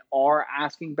this and are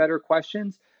asking better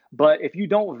questions. But if you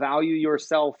don't value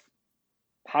yourself,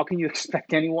 how can you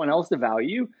expect anyone else to value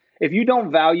you? If you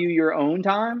don't value your own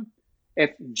time,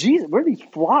 Jesus, where are these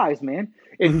flies, man?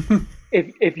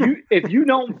 If you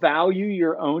don't value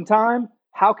your own time,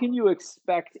 how can you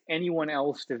expect anyone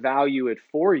else to value it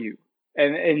for you?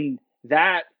 And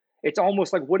that, it's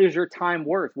almost like, what is your time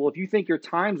worth? Well, if you think your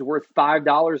time's worth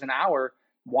 $5 an hour,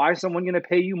 why is someone going to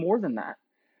pay you more than that?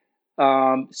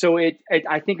 So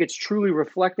I think it's truly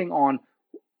reflecting on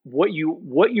what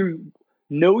you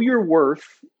know your worth,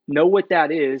 know what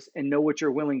that is, and know what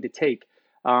you're willing to take.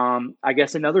 I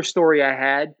guess another story I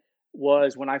had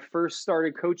was when I first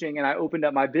started coaching and I opened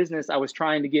up my business, I was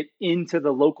trying to get into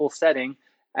the local setting,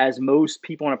 as most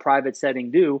people in a private setting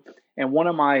do. And one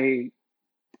of my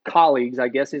colleagues, I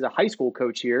guess he's a high school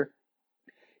coach here,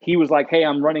 he was like, hey,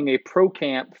 I'm running a pro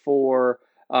camp for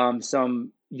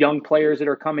some young players that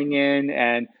are coming in,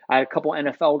 and I had a couple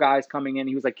NFL guys coming in.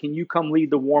 He was like, can you come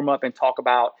lead the warm up and talk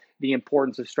about the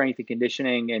importance of strength and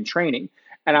conditioning and training?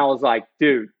 And I was like,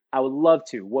 dude, I would love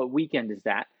to. What weekend is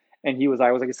that? And I was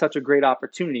like, it's such a great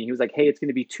opportunity. He was like, hey, it's going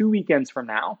to be 2 weekends from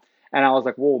now. And I was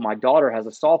like, whoa, my daughter has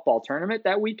a softball tournament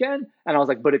that weekend. And I was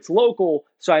like, but it's local,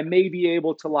 so I may be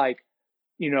able to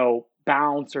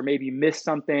bounce or maybe miss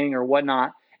something or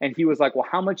whatnot. And he was like, well,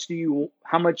 how much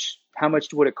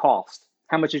would it cost?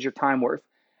 How much is your time worth?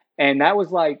 And that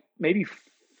was like maybe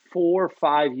 4 or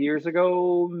 5 years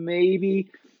ago,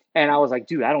 maybe. And I was like,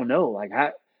 dude, I don't know. Like,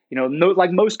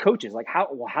 like most coaches, like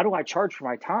how do I charge for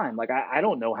my time? Like, I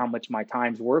don't know how much my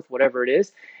time's worth, whatever it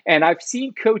is. And I've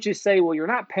seen coaches say, well, you're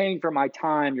not paying for my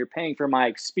time, you're paying for my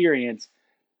experience.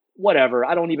 Whatever.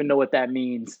 I don't even know what that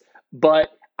means. But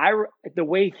the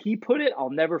way he put it, I'll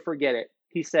never forget it.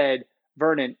 He said,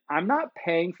 Vernon, I'm not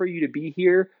paying for you to be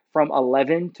here from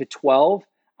 11 to 12.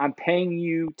 I'm paying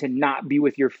you to not be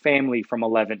with your family from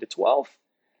 11 to 12.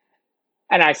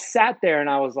 And I sat there and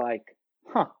I was like,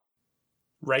 huh.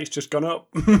 Rate's just gone up.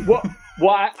 well,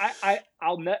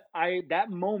 that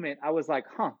moment I was like,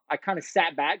 huh. I kind of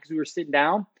sat back because we were sitting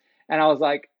down, and I was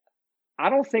like, I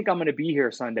don't think I'm going to be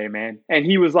here Sunday, man. And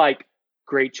he was like,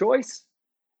 great choice.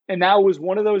 And that was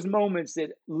one of those moments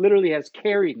that literally has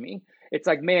carried me. It's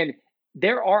like, man,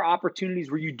 there are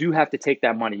opportunities where you do have to take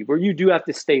that money, where you do have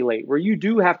to stay late, where you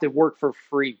do have to work for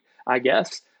free, I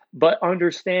guess, but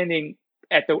understanding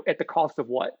at the cost of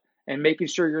what, and making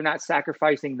sure you're not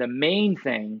sacrificing the main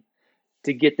thing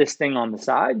to get this thing on the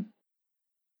side.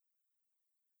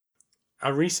 I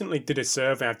recently did a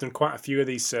survey. I've done quite a few of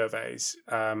these surveys,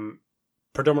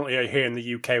 predominantly here in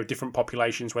the UK with different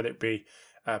populations, whether it be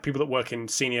people that work in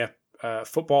senior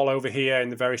football over here in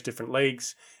the various different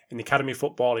leagues, in the academy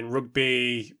football, in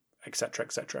rugby, etc.,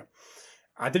 etc.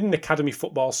 I did an academy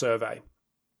football survey.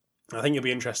 I think you'll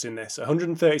be interested in this.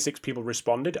 136 people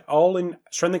responded, all in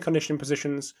strength and conditioning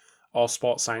positions or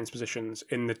sports science positions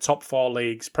in the top 4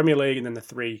 leagues, Premier League, and then the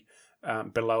 3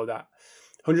 below that.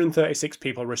 136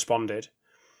 people responded.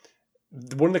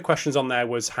 One of the questions on there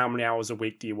was, how many hours a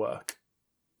week do you work?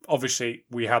 Obviously,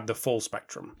 we had the full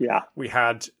spectrum. Yeah. We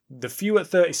had the few at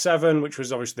 37, which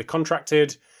was obviously the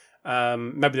contracted.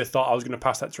 Maybe they thought I was going to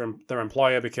pass that to their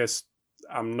employer, because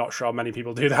I'm not sure many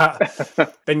people do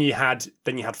that. Then you had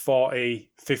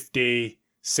 40, 50,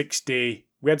 60.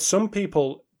 We had some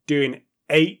people doing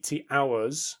 80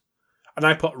 hours, and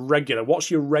I put regular. What's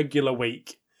your regular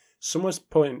week? Someone's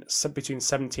putting between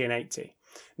 70 and 80.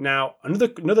 Now,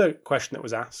 another question that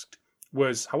was asked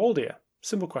was, how old are you?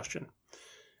 Simple question.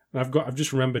 And I've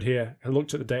just remembered here, I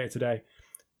looked at the data today.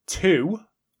 2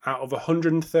 out of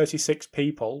 136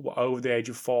 people were over the age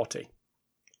of 40.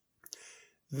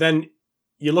 Then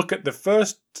you look at the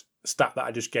first stat that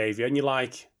I just gave you, and you're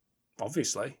like,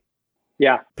 obviously.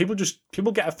 Yeah. People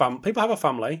have a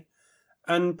family,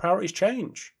 and priorities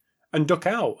change and duck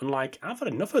out, and like, I've had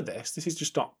enough of this. This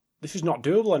is not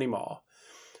doable anymore.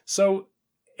 So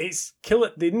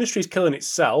the industry is killing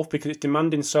itself because it's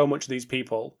demanding so much of these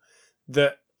people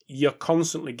that you're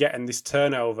constantly getting this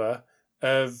turnover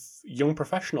of young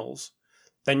professionals.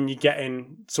 Then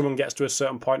someone gets to a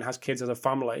certain point, has kids, has a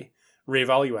family,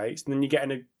 reevaluates, and then you're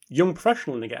getting a young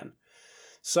professional in again.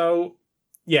 So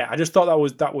yeah, I just thought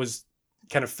that was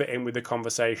kind of fit in with the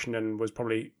conversation, and was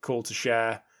probably cool to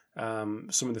share some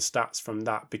of the stats from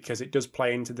that, because it does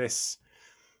play into this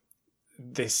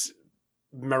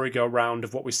merry-go-round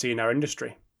of what we see in our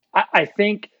industry. I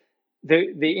think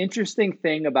the interesting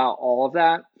thing about all of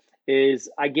that is,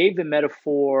 I gave the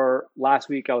metaphor last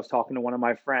week. I was talking to one of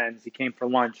my friends. He came for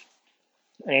lunch,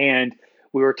 and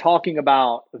we were talking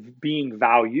about being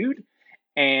valued.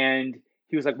 And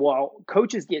he was like, well,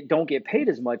 coaches don't get paid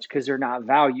as much because they're not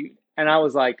valued. And I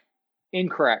was like,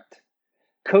 incorrect.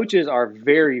 Coaches are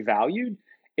very valued.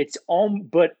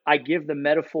 But I give the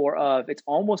metaphor of, it's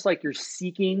almost like you're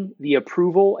seeking the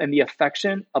approval and the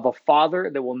affection of a father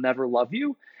that will never love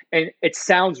you. And it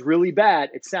sounds really bad.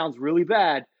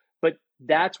 But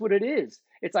that's what it is.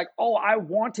 It's like, oh, I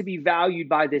want to be valued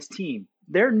by this team.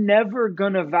 They're never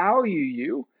going to value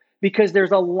you, because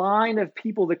there's a line of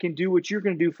people that can do what you're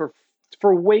going to do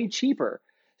for way cheaper.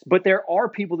 But there are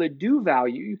people that do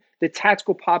value the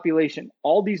tactical population.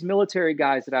 All these military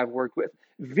guys that I've worked with,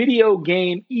 video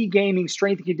game, e-gaming,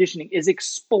 strength and conditioning is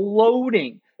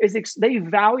exploding. They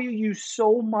value you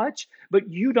so much, but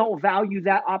you don't value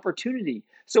that opportunity.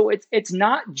 So it's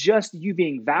not just you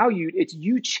being valued, it's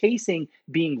you chasing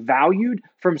being valued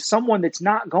from someone that's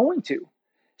not going to.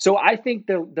 So I think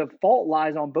the fault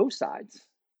lies on both sides.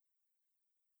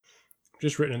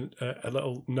 Just written a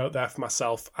little note there for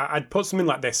myself. I'd put something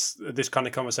like this kind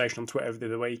of conversation on Twitter the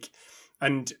other week,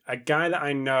 and a guy that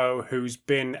I know who's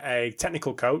been a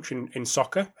technical coach in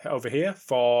soccer over here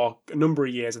for a number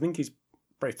of years. I think he's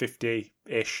probably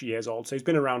 50-ish years old, so he's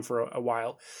been around for a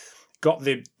while. Got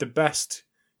the best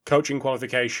coaching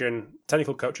qualification,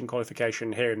 technical coaching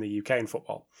qualification here in the UK in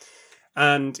football.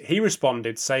 And he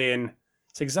responded saying,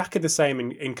 it's exactly the same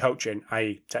in coaching,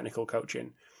 i.e. technical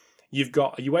coaching. You've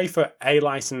got a UEFA A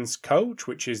licensed coach,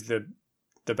 which is the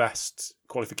best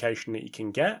qualification that you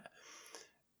can get.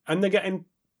 And they're getting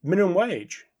minimum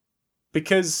wage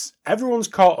because everyone's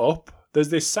caught up. There's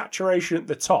this saturation at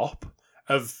the top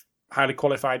of highly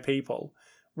qualified people,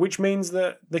 which means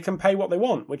that they can pay what they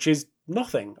want, which is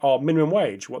nothing, or minimum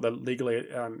wage, what they legally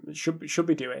should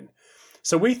be doing.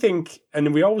 So we think,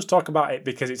 and we always talk about it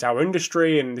because it's our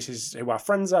industry and this is who our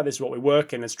friends are, this is what we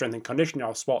work in, as strength and conditioning,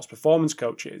 our sports performance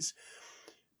coaches.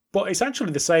 But it's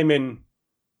actually the same in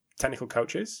technical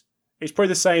coaches. It's probably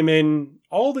the same in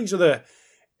all these other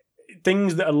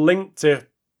things that are linked to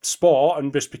sport,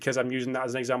 and just because I'm using that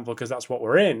as an example because that's what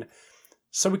we're in.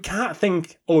 So we can't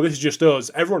think, oh, this is just us,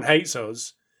 everyone hates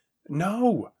us.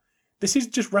 No, this is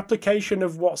just replication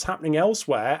of what's happening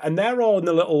elsewhere, and they're all in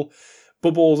the little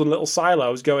bubbles and little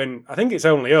silos going, I think it's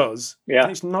only us. Yeah.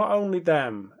 And it's not only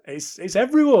them. It's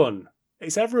everyone.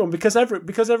 It's everyone because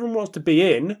everyone wants to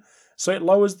be in, so it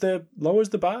lowers the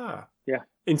bar. Yeah.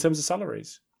 In terms of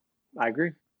salaries. I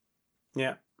agree.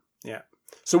 Yeah. Yeah.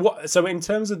 So in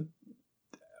terms of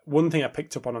one thing I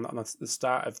picked up on the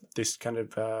start of this kind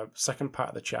of second part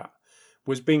of the chat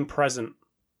was being present.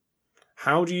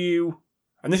 How do you,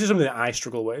 and this is something that I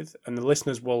struggle with, and the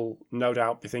listeners will no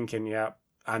doubt be thinking, yeah,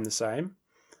 I'm the same.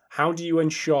 How do you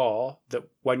ensure that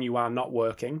when you are not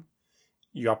working,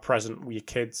 you are present with your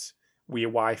kids, with your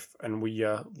wife, and with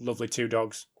your lovely 2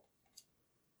 dogs?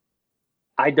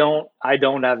 I don't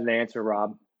have an answer,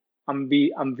 Rob. I'm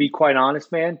be quite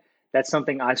honest, man. That's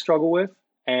something I struggle with,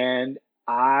 and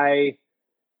I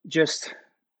just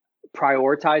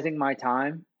prioritizing my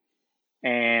time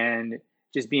and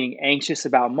just being anxious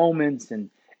about moments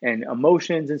and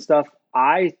emotions and stuff.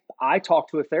 I talk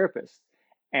to a therapist.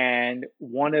 And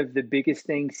one of the biggest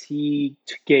things he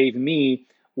gave me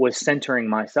was centering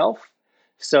myself.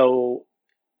 So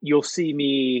you'll see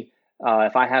me,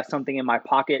 if I have something in my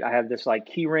pocket, I have this like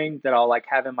key ring that I'll like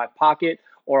have in my pocket,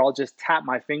 or I'll just tap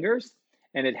my fingers,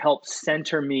 and it helps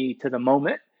center me to the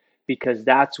moment, because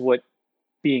that's what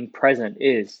being present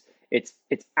is. It's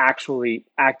actually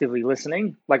actively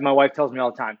listening. Like my wife tells me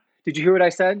all the time, did you hear what I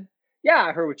said? Yeah,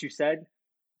 I heard what you said.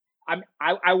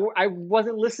 I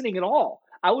wasn't listening at all.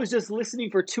 I was just listening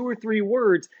for 2 or 3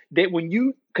 words that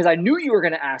because I knew you were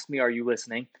going to ask me, are you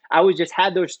listening? I was just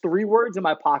had those 3 words in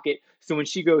my pocket. So when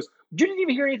she goes, you didn't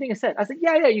even hear anything I said. I said,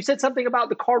 yeah, you said something about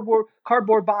the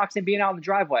cardboard box and being out in the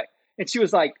driveway. And she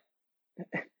was like,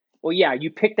 well, yeah,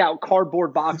 you picked out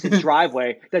cardboard box and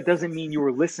driveway. That doesn't mean you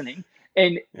were listening.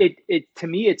 And it to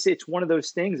me, it's one of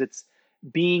those things. It's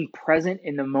being present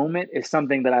in the moment is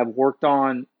something that I've worked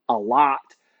on a lot.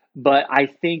 But I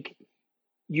think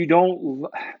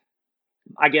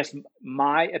I guess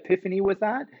my epiphany with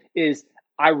that is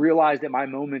I realized that my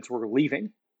moments were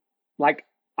leaving. Like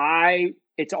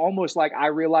it's almost like I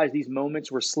realized these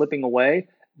moments were slipping away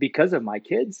because of my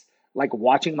kids. Like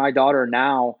watching my daughter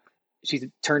now, she's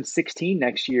turned 16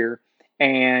 next year,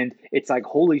 and it's like,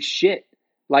 holy shit.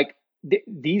 Like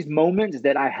these moments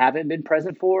that I haven't been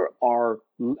present for are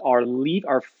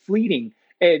fleeting,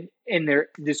 and they're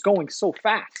just going so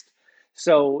fast.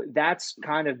 So that's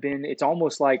kind of been, it's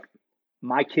almost like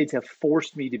my kids have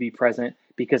forced me to be present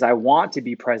because I want to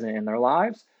be present in their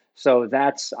lives. So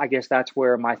I guess that's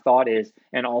where my thought is,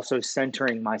 and also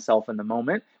centering myself in the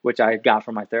moment, which I got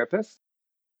from my therapist.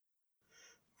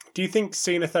 Do you think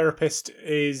seeing a therapist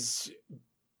is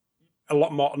a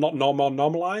lot more more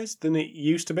normalized than it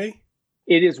used to be?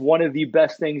 It is one of the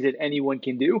best things that anyone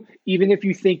can do. Even if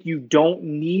you think you don't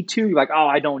need to, you're like, oh,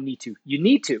 I don't need to. You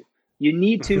need to. You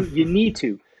need to. You need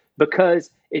to.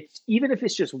 Because even if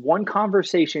it's just one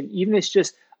conversation, even if it's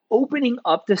just opening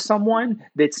up to someone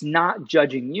that's not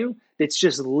judging you, that's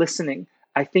just listening.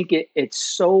 I think it's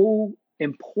so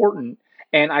important.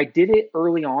 And I did it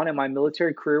early on in my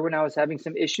military career when I was having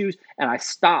some issues, and I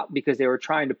stopped because they were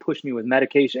trying to push me with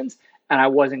medications, and I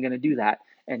wasn't going to do that.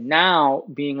 And now,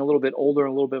 being a little bit older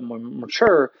and a little bit more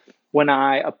mature, when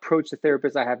I approach the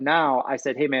therapist I have now, I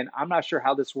said, hey, man, I'm not sure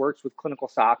how this works with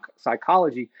clinical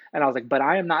psychology. And I was like, but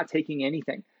I am not taking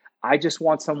anything. I just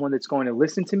want someone that's going to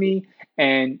listen to me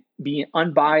and be an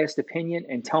unbiased opinion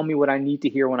and tell me what I need to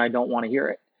hear when I don't want to hear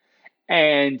it.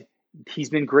 And he's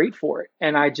been great for it.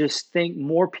 And I just think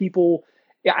more people,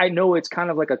 I know it's kind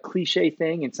of like a cliche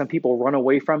thing, and some people run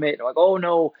away from it. Like, oh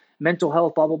no, mental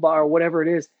health, blah, blah, blah, or whatever it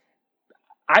is.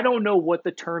 I don't know what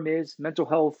the term is: mental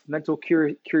health, mental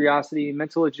curiosity,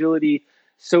 mental agility,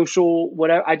 social,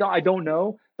 whatever. I don't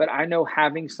know, but I know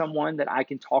having someone that I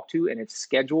can talk to and it's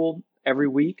scheduled every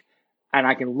week, and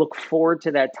I can look forward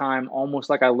to that time almost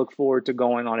like I look forward to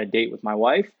going on a date with my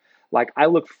wife. Like I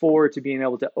look forward to being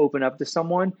able to open up to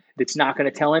someone that's not going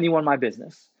to tell anyone my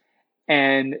business.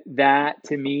 And that,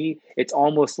 to me, it's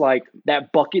almost like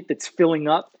that bucket that's filling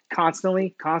up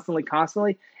constantly.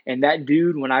 And that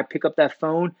dude, when I pick up that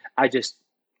phone, I just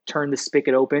turn the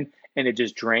spigot open and it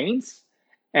just drains.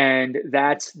 And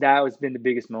that has been the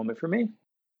biggest moment for me.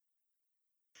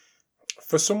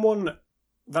 For someone,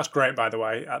 that's great, by the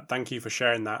way. Thank you for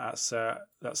sharing that.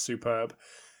 That's superb.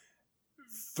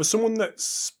 For someone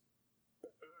that's,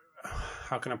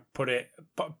 how can I put it,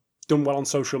 done well on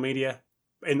social media,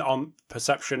 on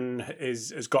perception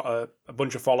has got a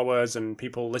bunch of followers and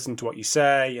people listen to what you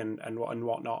say and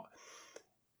whatnot.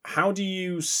 How do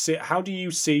you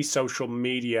see social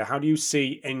media? How do you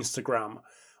see Instagram?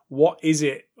 What is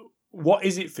it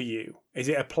for you? Is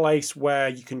it a place where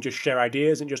you can just share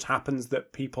ideas and it just happens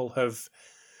that people have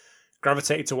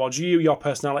gravitated towards you, your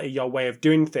personality, your way of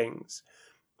doing things?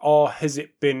 Or has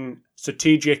it been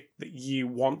strategic that you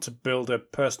want to build a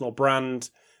personal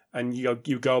brand and you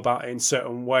go about it in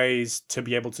certain ways to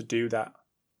be able to do that?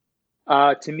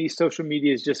 To me, social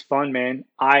media is just fun, man.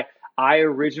 I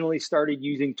originally started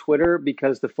using Twitter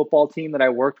because the football team that I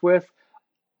worked with,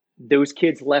 those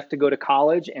kids left to go to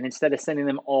college, and instead of sending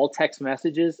them all text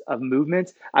messages of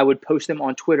movements, I would post them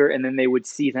on Twitter and then they would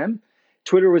see them.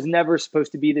 Twitter was never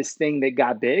supposed to be this thing that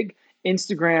got big.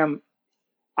 Instagram,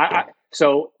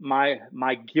 so my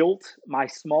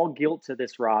small guilt to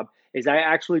this, Rob, is I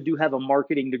actually do have a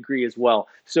marketing degree as well.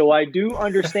 So I do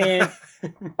understand.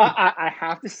 I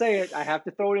have to say it. I have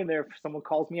to throw it in there if someone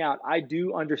calls me out. I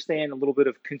do understand a little bit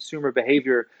of consumer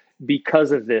behavior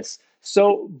because of this.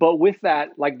 So, but with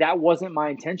that, like that wasn't my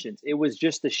intentions. It was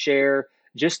just to share,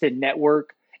 just to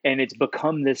network, and it's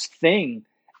become this thing.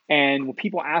 And when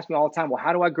people ask me all the time, well,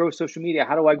 how do I grow social media?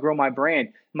 How do I grow my brand?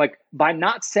 I'm like, by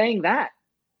not saying that.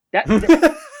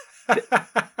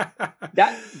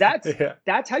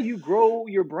 That's how you grow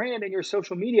your brand and your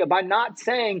social media, by not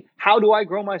saying, how do I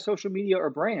grow my social media or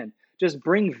brand? Just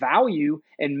bring value,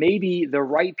 and maybe the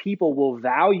right people will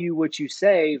value what you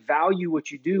say, value what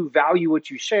you do, value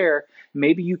what you share.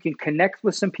 Maybe you can connect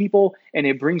with some people and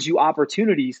it brings you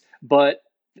opportunities, but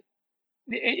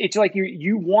it's like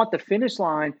you want the finish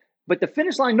line, but the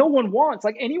finish line no one wants.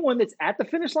 Like, anyone that's at the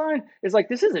finish line is like,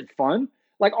 this isn't fun.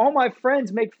 Like, all my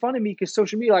friends make fun of me because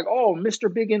social media, like, oh,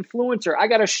 Mr. Big Influencer. I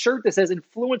got a shirt that says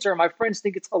influencer, and my friends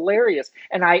think it's hilarious.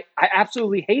 And I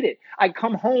absolutely hate it. I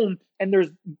come home and there's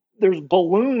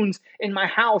balloons in my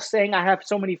house saying I have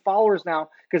so many followers now,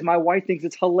 because my wife thinks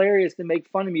it's hilarious to make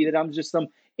fun of me that I'm just some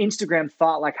Instagram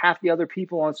thought like half the other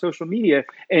people on social media.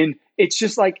 And it's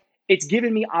just like, it's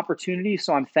given me opportunities.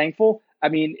 So I'm thankful. I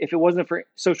mean, if it wasn't for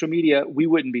social media, we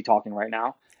wouldn't be talking right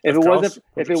now. If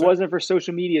it wasn't for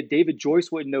social media, David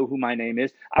Joyce wouldn't know who my name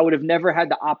is. I would have never had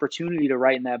the opportunity to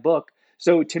write in that book.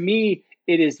 So to me,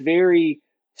 it is very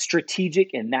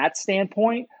strategic in that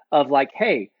standpoint of like,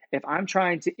 hey, if I'm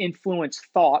trying to influence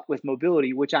thought with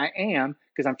mobility, which I am,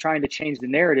 because I'm trying to change the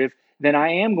narrative, then I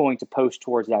am going to post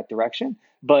towards that direction.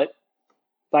 But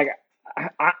like,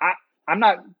 I'm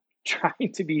not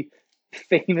trying to be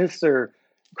famous or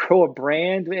grow a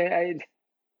brand.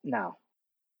 No.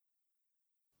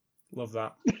 Love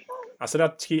that. I said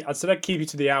I'd keep you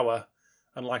to the hour,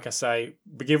 and like I say,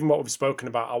 but given what we've spoken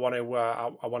about, I want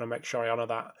to make sure I honour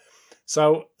that.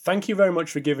 So thank you very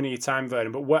much for giving your time,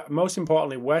 Vernon. But most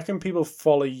importantly, where can people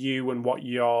follow you and what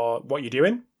you're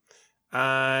doing?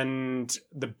 And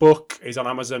the book is on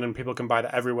Amazon, and people can buy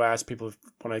that everywhere. So people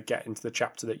want to get into the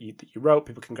chapter that you wrote,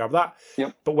 people can grab that.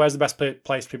 Yep. But where's the best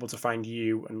place for people to find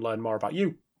you and learn more about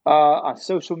you? On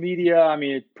social media, I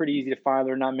mean, it's pretty easy to find.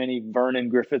 There are not many Vernon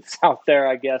Griffiths out there,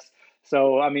 I guess.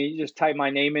 So, I mean, you just type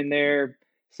my name in there,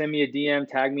 send me a DM,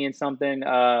 tag me in something.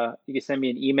 You can send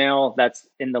me an email. That's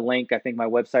in the link. I think my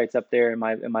website's up there in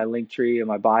my link tree, in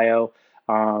my bio.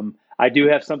 I do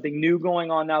have something new going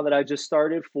on now that I just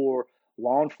started for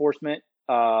law enforcement,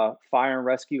 fire and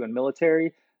rescue, and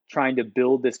military, trying to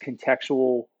build this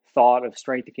contextual thought of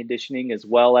strength and conditioning, as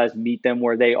well as meet them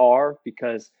where they are,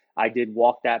 because I did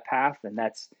walk that path, and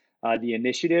that's the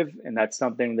initiative, and that's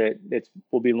something that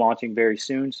we'll be launching very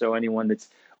soon. So anyone that's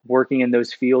working in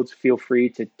those fields, feel free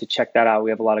to check that out.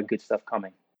 We have a lot of good stuff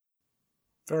coming.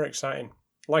 Very exciting.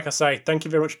 Like I say, thank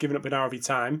you very much for giving up an hour of your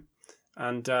time,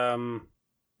 and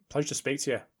pleasure to speak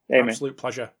to you. Hey, absolute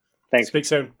pleasure. Thanks. Speak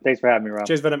soon. Thanks for having me, Rob.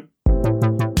 Cheers, Vernon.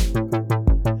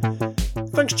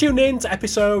 Thanks for tuning in to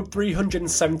episode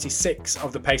 376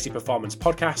 of the Pacey Performance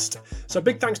Podcast. So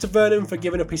big thanks to Vernon for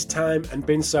giving up his time and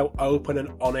being so open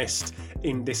and honest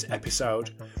in this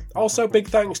episode. Also big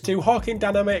thanks to Hawking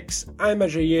Dynamics,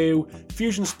 iMeasureU,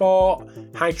 Fusion Sport,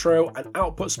 Hytro and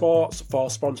Output Sports for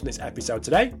sponsoring this episode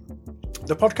today.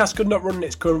 The podcast could not run in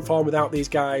its current form without these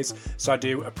guys, so I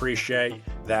do appreciate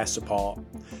their support.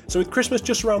 So with Christmas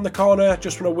just around the corner,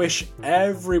 just want to wish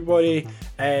everybody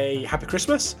a happy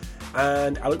Christmas,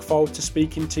 and I look forward to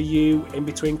speaking to you in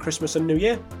between Christmas and New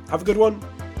Year. Have a good one.